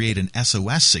to create an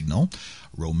SOS signal.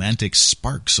 Romantic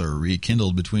sparks are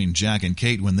rekindled between Jack and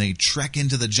Kate when they trek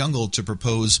into the jungle to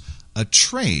propose a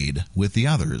trade with the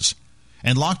others.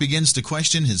 And Locke begins to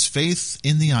question his faith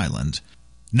in the island.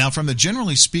 Now, from the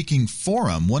Generally Speaking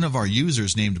forum, one of our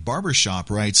users named Barbershop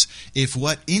writes, if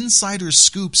what Insider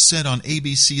Scoop said on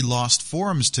ABC Lost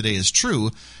forums today is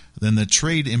true, then the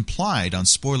trade implied on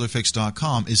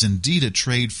SpoilerFix.com is indeed a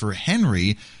trade for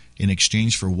Henry in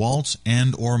exchange for Walt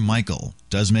and or Michael.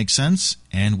 Does make sense,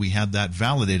 and we had that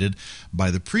validated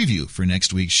by the preview for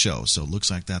next week's show, so it looks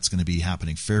like that's going to be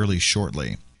happening fairly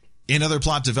shortly. In other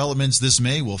plot developments this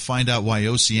May, we'll find out why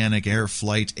Oceanic Air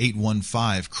Flight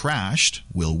 815 crashed,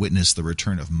 we'll witness the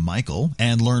return of Michael,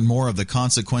 and learn more of the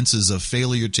consequences of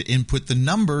failure to input the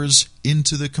numbers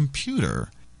into the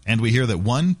computer. And we hear that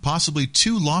 1, possibly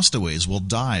 2 Lostaways will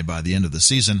die by the end of the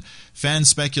season. Fan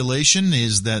speculation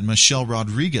is that Michelle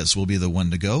Rodriguez will be the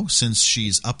one to go, since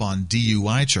she's up on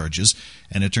DUI charges,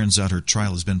 and it turns out her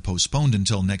trial has been postponed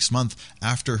until next month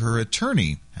after her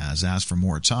attorney has asked for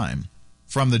more time.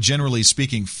 From the Generally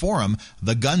Speaking forum,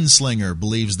 the Gunslinger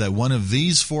believes that one of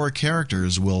these 4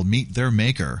 characters will meet their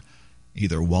maker.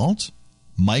 Either Walt,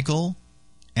 Michael,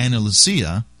 Ana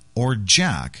Lucia, or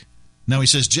Jack. Now, he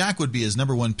says Jack would be his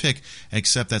number 1 pick,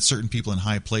 except that certain people in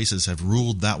high places have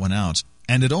ruled that one out.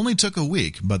 And it only took a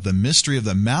week, but the mystery of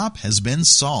the map has been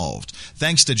solved.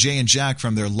 Thanks to Jay and Jack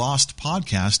from their Lost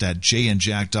podcast at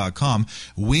jayandjack.com,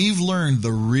 we've learned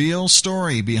the real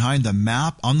story behind the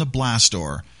map on the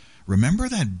Blastor. Remember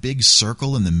that big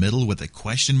circle in the middle with a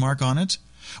question mark on it?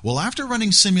 Well, after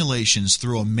running simulations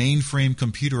through a mainframe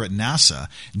computer at NASA,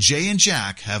 Jay and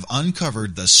Jack have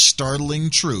uncovered the startling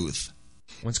truth.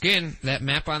 Once again, that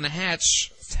map on the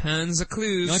hatch, tons of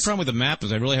clues. The only problem with the map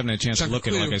is I really haven't had a chance to look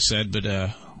at it, like I said, but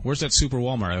where's that super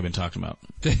Walmart I've been talking about?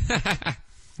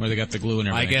 Where they got the glue and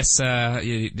everything. I guess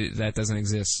that doesn't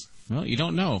exist. Well, you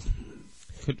don't know.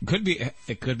 Could be.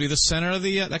 It could be the center of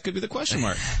the. That could be the question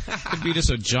mark. Could be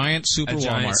just a giant super Walmart.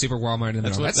 Giant super Walmart in the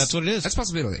middle. That's what it is. That's a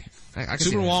possibility. I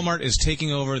super Walmart is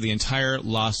taking over the entire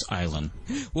Lost Island.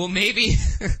 Well, maybe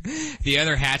the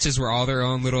other hatches were all their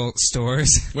own little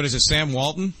stores. What is it, Sam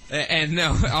Walton? And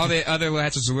no, all the other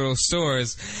hatches were little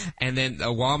stores, and then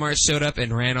a Walmart showed up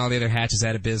and ran all the other hatches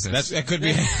out of business. That could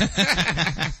be.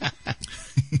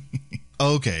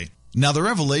 Okay. Now, the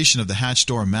revelation of the Hatch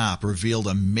Door map revealed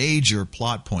a major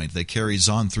plot point that carries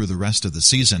on through the rest of the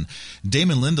season.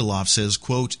 Damon Lindelof says,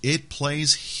 quote, it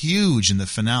plays huge in the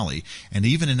finale, and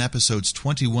even in episodes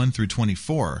 21 through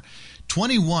 24.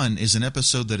 21 is an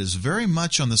episode that is very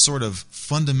much on the sort of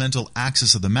fundamental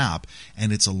axis of the map,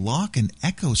 and it's a Locke and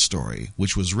Echo story,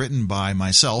 which was written by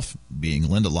myself, being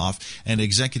Lindelof, and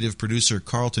executive producer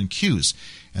Carlton Cuse.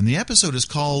 And the episode is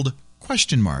called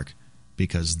Question Mark,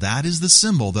 because that is the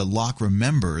symbol that Locke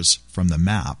remembers from the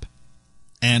map.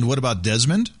 And what about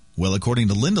Desmond? Well, according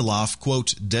to Lindelof,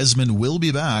 quote, Desmond will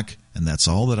be back, and that's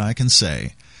all that I can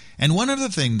say. And one other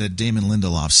thing that Damon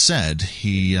Lindelof said,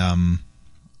 he,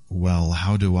 well,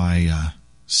 how do I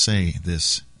say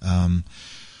this?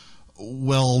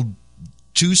 Well,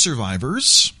 2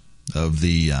 survivors of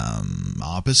the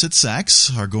opposite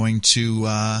sex are going to,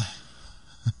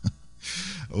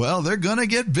 well, they're going to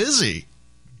get busy.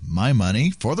 My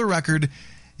money, for the record,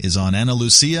 is on Ana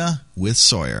Lucia with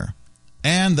Sawyer.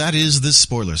 And that is the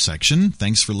spoiler section.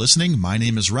 Thanks for listening. My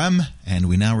name is Rem, and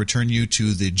we now return you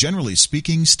to the Generally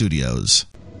Speaking studios.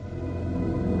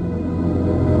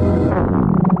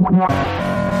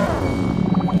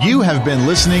 You have been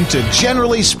listening to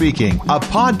Generally Speaking, a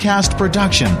podcast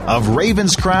production of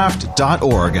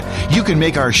Ravenscraft.org. You can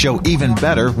make our show even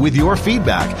better with your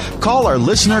feedback. Call our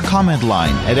listener comment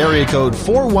line at area code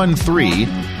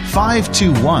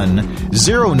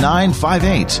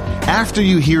 413-521-0958. After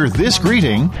you hear this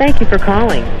greeting, thank you for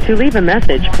calling. To leave a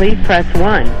message, please press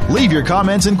 1. Leave your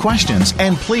comments and questions,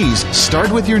 and please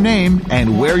start with your name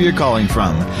and where you're calling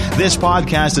from. This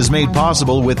podcast is made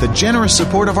possible with the generous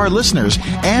support of our listeners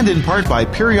and in part by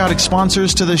periodic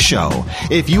sponsors to the show.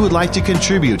 If you would like to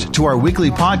contribute to our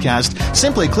weekly podcast,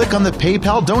 simply click on the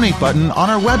PayPal donate button on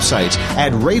our website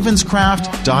at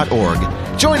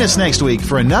ravenscraft.org. Join us next week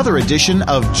for another edition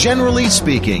of Generally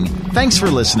Speaking. Thanks for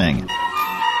listening.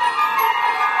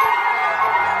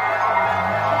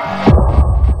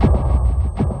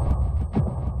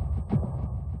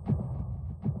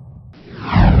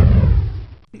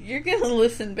 You're going to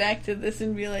listen back to this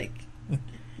and be like,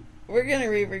 we're going to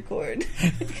re-record.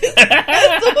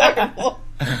 That's horrible.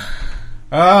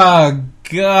 Oh,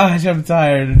 gosh, I'm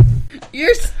tired.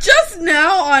 You're just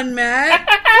now on Matt.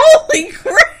 Holy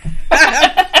crap.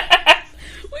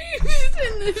 Will you just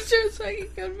end this show so I can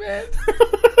go to bed?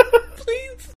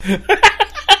 Please.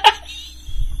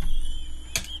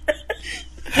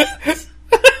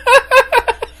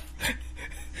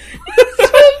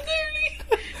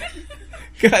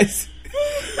 Guys.